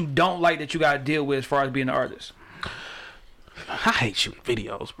shit that you don't like that you got to deal with as far as being an artist? I hate shooting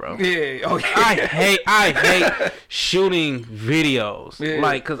videos, bro. Yeah. Oh, yeah. I hate shooting videos. Yeah.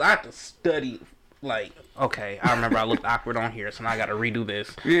 Like, cause I have to study. Like, okay, I remember I looked awkward on here, so now I got to redo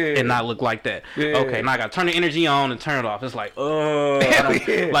this and not look like that. Yeah. Okay, now I got to turn the energy on and turn it off. It's like,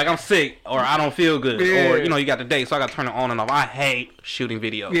 Yeah. like I'm sick or I don't feel good Yeah. or you got the day, so I got to turn it on and off. I hate shooting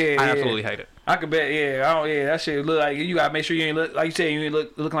videos. Yeah, I yeah. absolutely hate it. I could bet, that shit look like you gotta make sure you ain't look like you said you ain't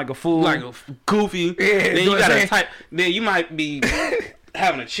looking like a fool. Like goofy. Yeah, Then you you gotta saying? type. Then you might be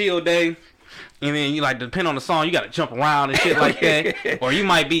having a chill day, and then you like depend on the song. You gotta jump around and shit like that, or you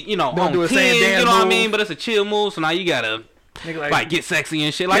might be Don't on do the 10, same you dance know what I move. mean? But it's a chill move, so now you gotta Nigga like get sexy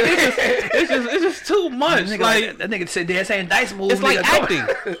and shit. Like it's just too much. nigga Like that nigga said they're saying dice moves. it's like nigga.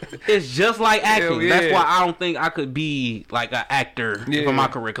 acting. It's just like acting. Hell yeah. That's why I don't think I could be like an actor Yeah. for my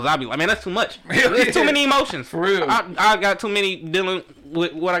career. Cause I'd be like, man, that's too much. Hell There's yeah. too many emotions. For real. I got too many dealing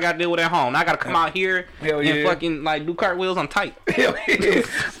with what I got to deal with at home. Now I got to come out here and fucking like do cartwheels on tight. Hell yeah.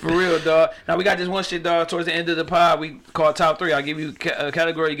 For real, dog. Now we got this one shit, dog. Towards the end of the pod, we call top 3. I'll give you a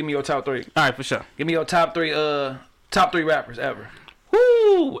category. You give me your top 3. All right, for sure. Give me your top 3 rappers ever.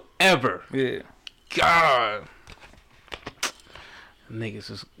 Woo, ever. Yeah. God.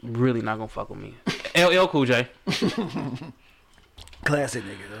 Niggas is really not gonna fuck with me. LL Cool J. Classic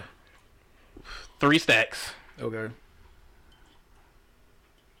nigga though. 3 Stacks. Okay.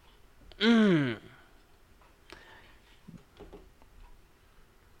 Yeah.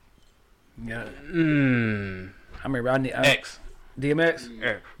 I remember X. DMX?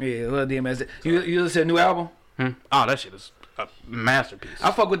 Yeah. Yeah, I love DMX. You listen to a new album? Oh, that shit is a masterpiece.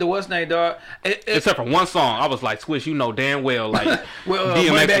 I fuck with the what's name, dog. Except for one song, I was like, Swish, you know damn well, like well,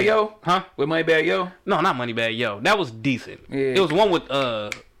 DMX. Moneybagg Yo? Huh? With Moneybagg Yo? No, not Moneybagg Yo. That was decent. Yeah. It was one with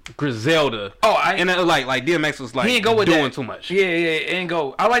Griselda. Oh, and it was like DMX was like he ain't go with doing that. too much. Yeah, it ain't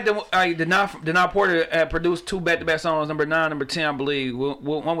go. I like the Denai Porter produced 2 back-to-back songs, number 9, number 10, I believe.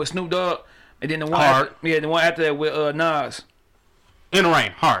 One with Snoop Dogg, and then the one the one after that with Nas. In the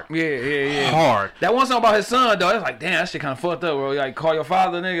Rain, hard. Yeah. Hard. That one song about his son, though, it's like, damn, that shit kind of fucked up, bro. Like, call your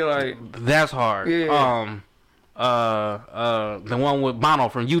father, nigga, like. That's hard. Yeah. The one with Bono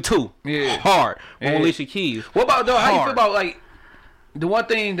from U2. Yeah. Hard. Yeah. On Alicia Keys. What about, though, how you Hard. feel about, like, the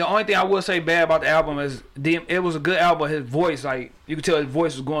only thing I will say bad about the album is it was a good album. His voice, like, you could tell his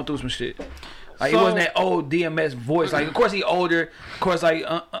voice was going through some shit. Like, it wasn't that old DMS voice. Like, of course he older. Of course, like, you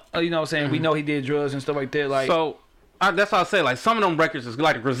know what I'm saying? We know he did drugs and stuff like that. Like, So, that's how I say, like, some of them records is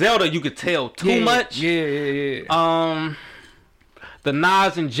like Griselda, you could tell too much. Yeah. The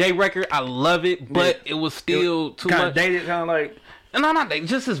Nas and J record, I love it, but it was still too Kind much. of dated, kind of like. No, not that.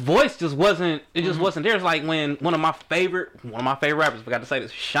 Just his voice just wasn't. It just wasn't there. It's like when one of my favorite rappers, forgot to say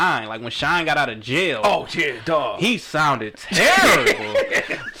this, Shine. Like when Shine got out of jail. Oh yeah, dog. He sounded terrible.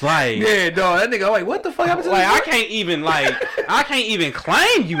 It's like, yeah, dog. That nigga, like, what the fuck happened to like this I voice? can't even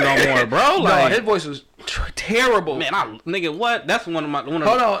claim you no more, bro. Like Dog, his voice was terrible. man, nigga, what? That's one of my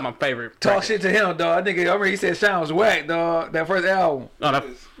my favorite. Talk records. shit to him, dog. That nigga, I remember he said Shine was whack, dog. That first album. No,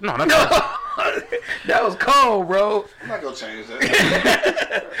 that's That was cold, bro. I'm not gonna change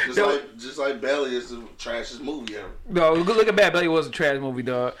that. just like Belly is the trashiest movie ever. No, look at Bad Belly was a trash movie,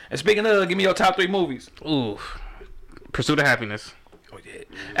 dog. And speaking of, give me your top 3 movies. Ooh, Pursuit of Happiness. Oh yeah.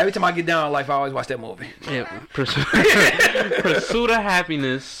 Every time I get down in life, I always watch that movie. Yeah, Pursuit of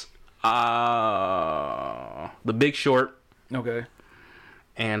Happiness. The Big Short. Okay.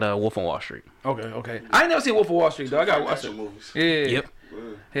 And Wolf on Wall Street. Okay. I ain't never seen Wolf of Wall Street, though. I gotta watch it. Movies. Yeah. Yep.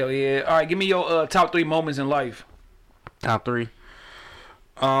 Hell yeah. All right, give me your top 3 moments in life. Top 3.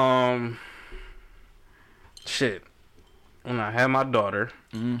 Shit. When I had my daughter.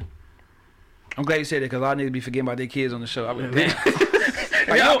 I'm glad you said that because I need to be forgetting about their kids on the show. I mean, damn.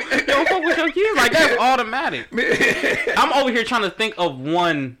 Like, yo, fuck with your kids. Like, that's automatic. I'm over here trying to think of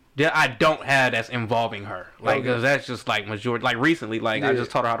one that I don't have that's involving her. Like, because that's just, like, majority. Like, recently, like, I just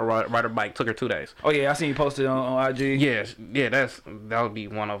taught her how to ride her bike. Took her 2 days. Oh, yeah. I seen you posted on IG. Yeah, that would be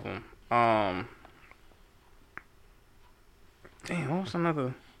one of them. Damn, what was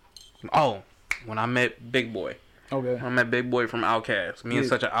another? Oh, when I met Big Boy. Okay. I met Big Boy from Outkast. Me and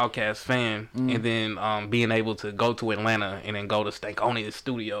such an Outkast fan, and then being able to go to Atlanta and then go to Stankonia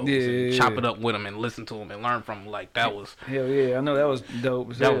Studios and chop it up with him and listen to him and learn from him. Like that was hell yeah. I know that was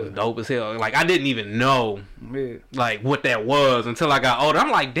dope. That was dope as hell. Like I didn't even know like what that was until I got older. I'm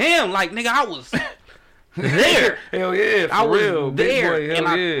like, damn, like nigga, I was there. Hell yeah, for I was real. there, Big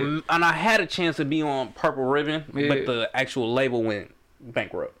Boy, and I had a chance to be on Purple Ribbon, but the actual label went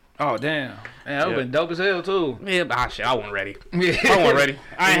bankrupt. Oh damn! Man, that would've been dope as hell too. Yeah, shit, I wasn't ready. I wasn't ready.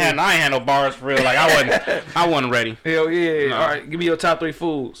 I ain't had no bars for real. Like I wasn't ready. Hell yeah! No. All right, give me your top 3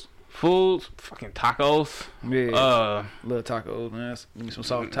 foods. Fucking tacos. Yeah. Little tacos, man. Give me some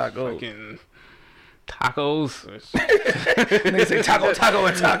soft tacos. Fucking tacos. Nigga say taco. Taco.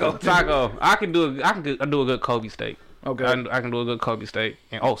 I can do a good Kobe steak. Okay. I can do a good Kobe steak.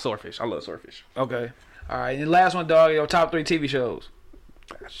 And swordfish. I love swordfish. Okay. All right. And the last one, dog. Your top 3 TV shows.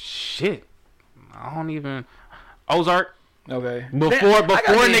 Shit. I don't even. Ozark. Okay. Before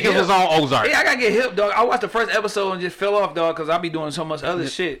niggas was on Ozark. Yeah, I gotta get hip, dog. I watched the first episode and just fell off, dog, because I be doing so much other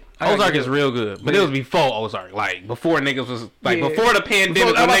shit. Ozark is real good, but it was before Ozark, like before niggas was like before the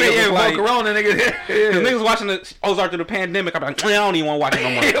pandemic. Before, niggas was like Corona, nigga. Cause niggas watching the Ozark through the pandemic. I'm like, I don't even want to watch it no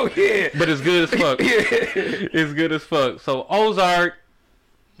more. Hell yeah. But it's good as fuck. It's good as fuck. So Ozark,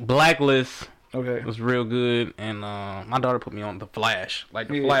 Blacklist. Okay. It was real good, and my daughter put me on The Flash. Like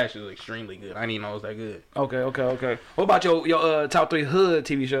The Flash is extremely good. I didn't even know it was that good. Okay. What about your top 3 hood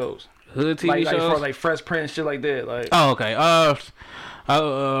TV shows? Hood TV like shows? for like Fresh Prince, shit like that. Like, Oh, okay.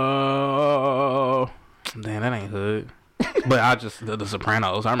 Damn, that ain't hood. But I just the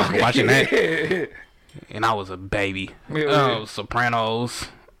Sopranos. I remember watching that, and I was a baby. Sopranos.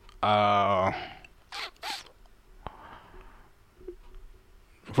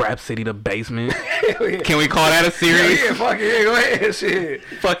 Rhapsody the Basement. Can we call that a series? Yeah, fuck it. Go ahead, shit.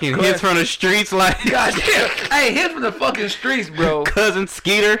 Fucking Hits from the Streets, like. God damn. Hey, Hits from the fucking streets, bro. Cousin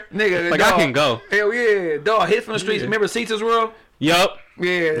Skeeter. Nigga, like, dog. I can go. Hell yeah. Dog, Hits from the streets. Remember Cease's World? Yup.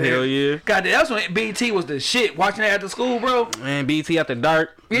 Yeah. Hell yeah. God damn, that's when BT was the shit. Watching that after school, bro. Man, BT After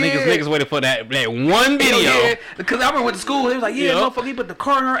Dark. Yeah. Niggas waited for that one video. Yeah. Because I remember went to school. He was like, yeah, Yup. motherfucker, he put the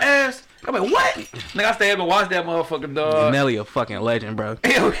car in her ass. I'm like, what? Nigga, I stayed up and watched that motherfucker, dog. Nelly a fucking legend, bro.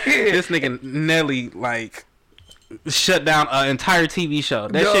 Hell yeah. This nigga Nelly, like, shut down an entire TV show.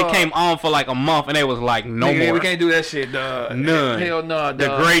 That Dog. shit came on for like a month, and they was like, no Nigga, more. we can't do that shit, dog. None. Hell no, dog.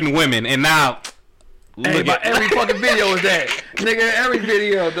 Degrading women, and now Hey, but every fucking video is that. Nigga, every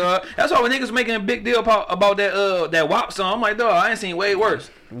video, dog. That's why when niggas making a big deal about that WAP song, I'm like, dog, I ain't seen way worse.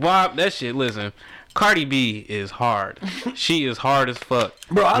 WAP, that shit. Listen, Cardi B is hard. She is hard as fuck.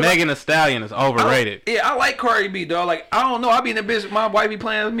 Bro, Megan Thee Stallion is overrated. I like Cardi B, dog. Like, I don't know. I be in the bitch. My wife be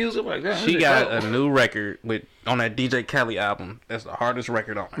playing music like that. She got a new record on that DJ Kelly album. That's the hardest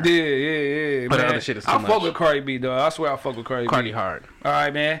record on her. Yeah. But man. the other shit is too I much. fuck with Cardi B, dog. I swear I fuck with Cardi Cardi B. hard. All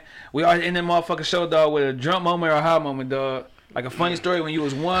right, man. We are in that motherfucking show, dog, with a drunk moment or a high moment, dog. Like a funny story when you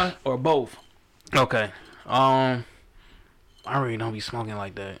was one or both. Okay. I really don't be smoking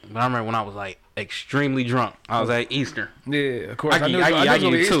like that. But I remember when I was like extremely drunk. I was at Easter. Yeah, of course. I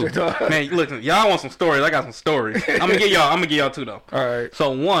give you two. Dog. Man, listen, y'all want some stories? I got some stories. I'm gonna give y'all two though. All right.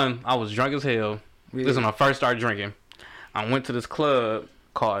 So one, I was drunk as hell. Yeah. This is when I first started drinking. I went to this club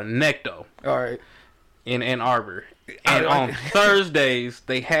called Necto All right. in Ann Arbor. And on Thursdays,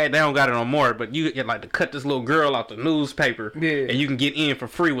 they don't got it no more, but you get like to cut this little girl out the newspaper, Yeah. and you can get in for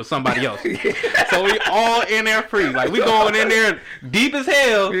free with somebody else. So we all in there free. Like, we going in there deep as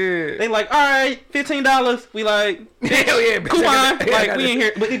hell. Yeah. They like, all right, $15. We like, Hell yeah. coupon. Yeah, Like, we in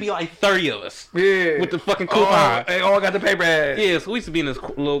here, but it'd be like 30 of us. Yeah. With the fucking coupon. They all got the paper ass. Yeah, so we used to be in this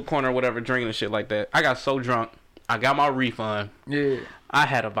little corner or whatever, drinking and shit like that. I got so drunk, I got my refund. Yeah. I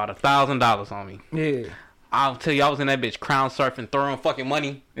had about $1,000 on me. Yeah. I'll tell you, I was in that bitch crown surfing, throwing fucking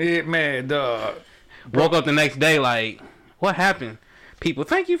money. Yeah, man, dog. Woke up the next day like, what happened? People,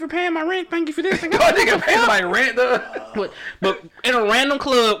 thank you for paying my rent. Thank you for this. Dog, nigga paying my rent, dog. But in a random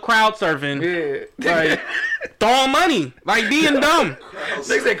club, crowd surfing, Yeah. like throwing money, like being dumb.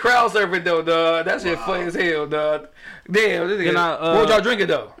 They say crowd surfing though, dog. That shit funny as hell, dog. Damn, this nigga. What y'all drinking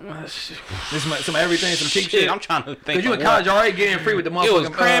though? This some everything, some cheap shit. I'm trying to think. Cause you in college already getting free with the motherfucking. It was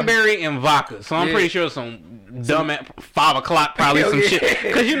cranberry and vodka, so I'm yeah. pretty sure some dumb at 5 o'clock probably Hell some yeah.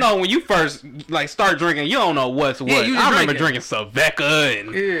 shit. Cause you know when you first like start drinking, you don't know what's what. you just I remember drinking. drinking Saveca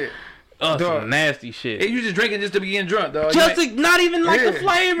and Yeah. some nasty shit. Yeah, you just drinking just to be getting drunk, dog. Just to, not even like the Yeah.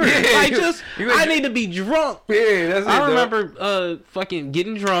 flavor. Yeah. Like just You I ain't- need to be drunk. Yeah, that's it. I dog. remember fucking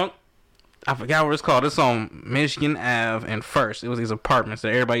getting drunk. I forgot what it's called. It's on Michigan Ave and First. It was these apartments that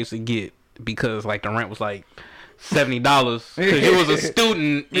everybody used to get because like the rent was like $70 because you was a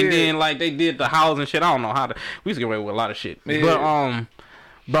student and Yeah. then like they did the house and shit. I don't know how to. We used to get away with a lot of shit. Yeah. But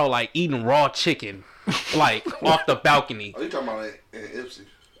bro, like eating raw chicken like off the balcony. Oh, you talking about in Ipsy?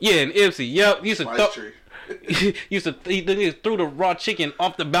 Yeah, in Ipsy. Yep, used to Spice Tree. used to threw the raw chicken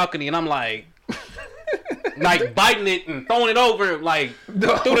off the balcony, and I'm like, like biting it and throwing it over, like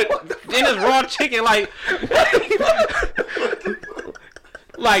No, through the in this raw chicken, like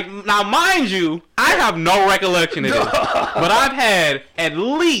now, mind you, I have no recollection of this, but I've had at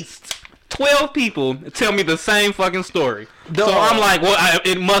least 12 people tell me the same fucking story. So I'm like, well,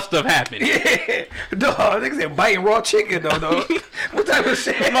 it must have happened. Yeah, dog. Niggas said biting raw chicken though, dog. What type of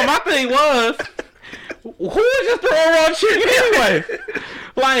shit? My thing was, who was just throwing raw chicken anyway?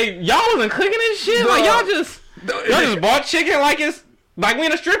 Like, y'all wasn't cooking and shit? Like, y'all just bought chicken like it's, like we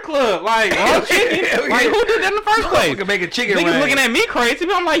in a strip club. Like, raw chicken? Hell yeah. Like, who did that in the first place? Motherfucker making chicken Niggas rain. looking at me crazy,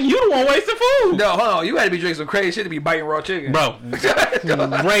 but I'm like, you the one wasting food. No, hold on. You had to be drinking some crazy shit to be biting raw chicken. Bro,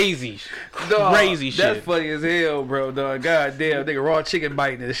 crazy. Dog, Crazy shit. That's funny as hell, bro, dog. God damn, nigga, raw chicken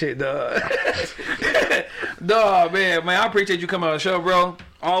biting and shit, dog. Dog, man, I appreciate you coming on the show, bro.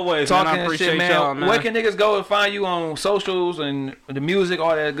 Always, Talking man. I and appreciate shit, man. y'all, man. Where can niggas go and find you on socials and the music,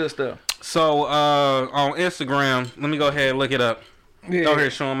 all that good stuff? So, on Instagram, let me go ahead and look it up. Yeah. Go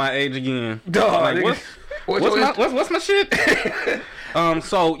ahead, showing my age again. Dog, Like, nigga. what's my shit?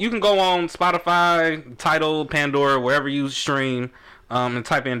 So you can go on Spotify, Tidal, Pandora, wherever you stream, and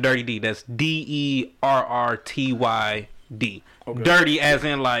type in Dirty D. That's DERRTY D. Okay. Dirty as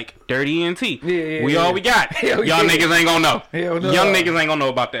in like dirty ENT. We all we got. Hell Y'all niggas ain't gonna know. Hell no. Young niggas ain't gonna know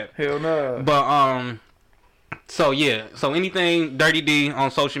about that. Hell no. But so yeah, so anything Dirty D on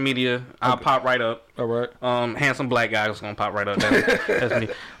social media, I'll pop right up. All right. Handsome black guy is gonna pop right up. That's me.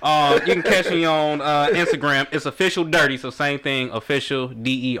 You can catch me on Instagram. It's official Dirty, so same thing. Official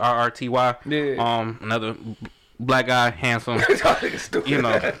DERRTY. Yeah. Another black guy, handsome. You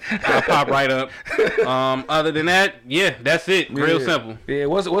know, I'll pop right up. Other than that, yeah, that's it. Real simple. Yeah.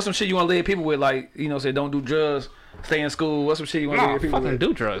 What's some shit you want to lead people with? Like, you know, say don't do drugs, stay in school. What's some shit you want to lead people with?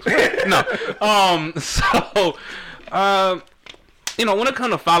 Do drugs. No. So, you know, when it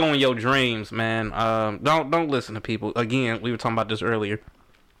comes to following your dreams, man, don't listen to people. Again, we were talking about this earlier.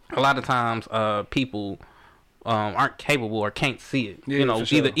 A lot of times, people aren't capable or can't see it. Yeah, you know,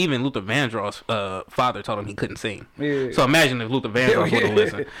 sure. even Luther Vandross' father told him he couldn't sing. Yeah. So imagine if Luther Vandross would have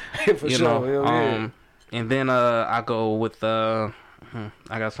listened. For you sure. know, and then I go with I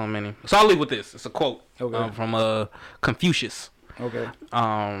got so many. So I'll leave with this. It's a quote from Confucius. Okay.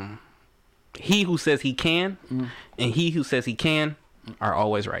 He who says he can and he who says he can are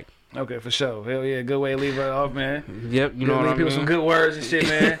always right. Okay, for sure. Hell yeah, good way to leave it off, man. Yep, you know what I mean. People some good words and shit,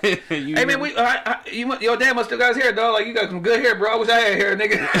 man. Hey man, your dad must still got his hair, dog. Like you got some good hair, bro. I wish I had hair,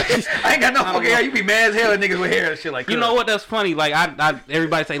 nigga. I ain't got no fucking hair. You be mad as hell, niggas with hair and shit like that. You know what? That's funny. Like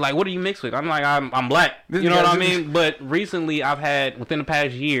everybody say like, what are you mixed with? I'm like, I'm black. You know what I mean? But recently, within the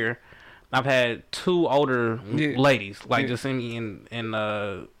past year, I've had 2 older ladies like just send me and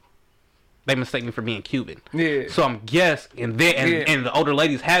they mistake me for being Cuban. Yeah. So I'm guessing, and the older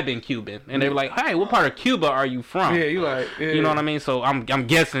ladies have been Cuban, and they were like, "Hey, what part of Cuba are you from?" Yeah, you like, you know what I mean. So I'm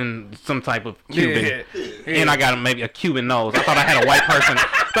guessing some type of Cuban, and I got maybe a Cuban nose. I thought I had a white person.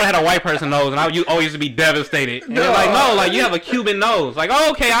 Nose, and I always used to be devastated. And they're like, "No, like you have a Cuban nose." Like, "Oh,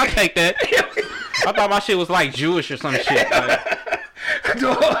 okay, I'll take that." I thought my shit was like Jewish or some shit. Like,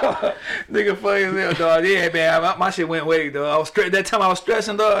 dog, nigga funny as hell, dog. Yeah, man, my shit went away, dog. That time I was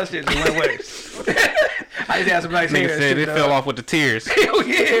stressing, dog, that shit just went away. I just had some nice hair. Nigga said it fell off with the tears. Hell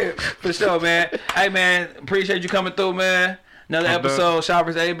yeah, for sure, man. Hey, man, appreciate you coming through, man. Another episode,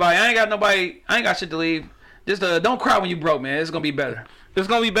 shoppers, everybody. I ain't got shit to leave. Just don't cry when you broke, man. It's gonna be better. It's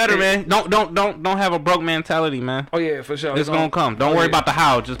gonna be better, man. Don't have a broke mentality, man. Oh yeah, for sure. It's gonna come. Don't worry about the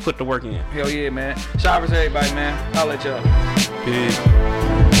how. Just put the work in. Hell yeah, man. Shoppers, everybody, man. I'll let y'all. Peace.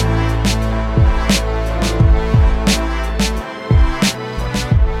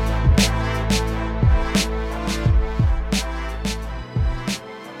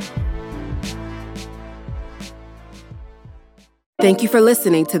 Thank you for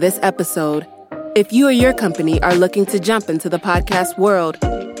listening to this episode. If you or your company are looking to jump into the podcast world,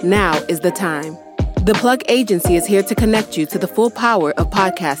 now is the time. The Plug Agency is here to connect you to the full power of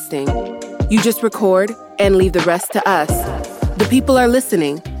podcasting. You just record and leave the rest to us. The people are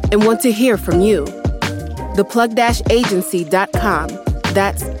listening and want to hear from you. theplug-agency.com.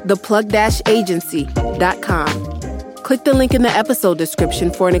 That's theplug-agency.com. Click the link in the episode description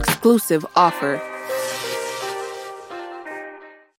for an exclusive offer.